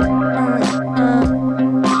bump it.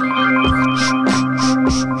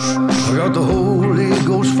 I got the Holy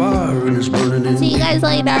Ghost fire and it's burning in. See you guys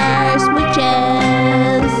later.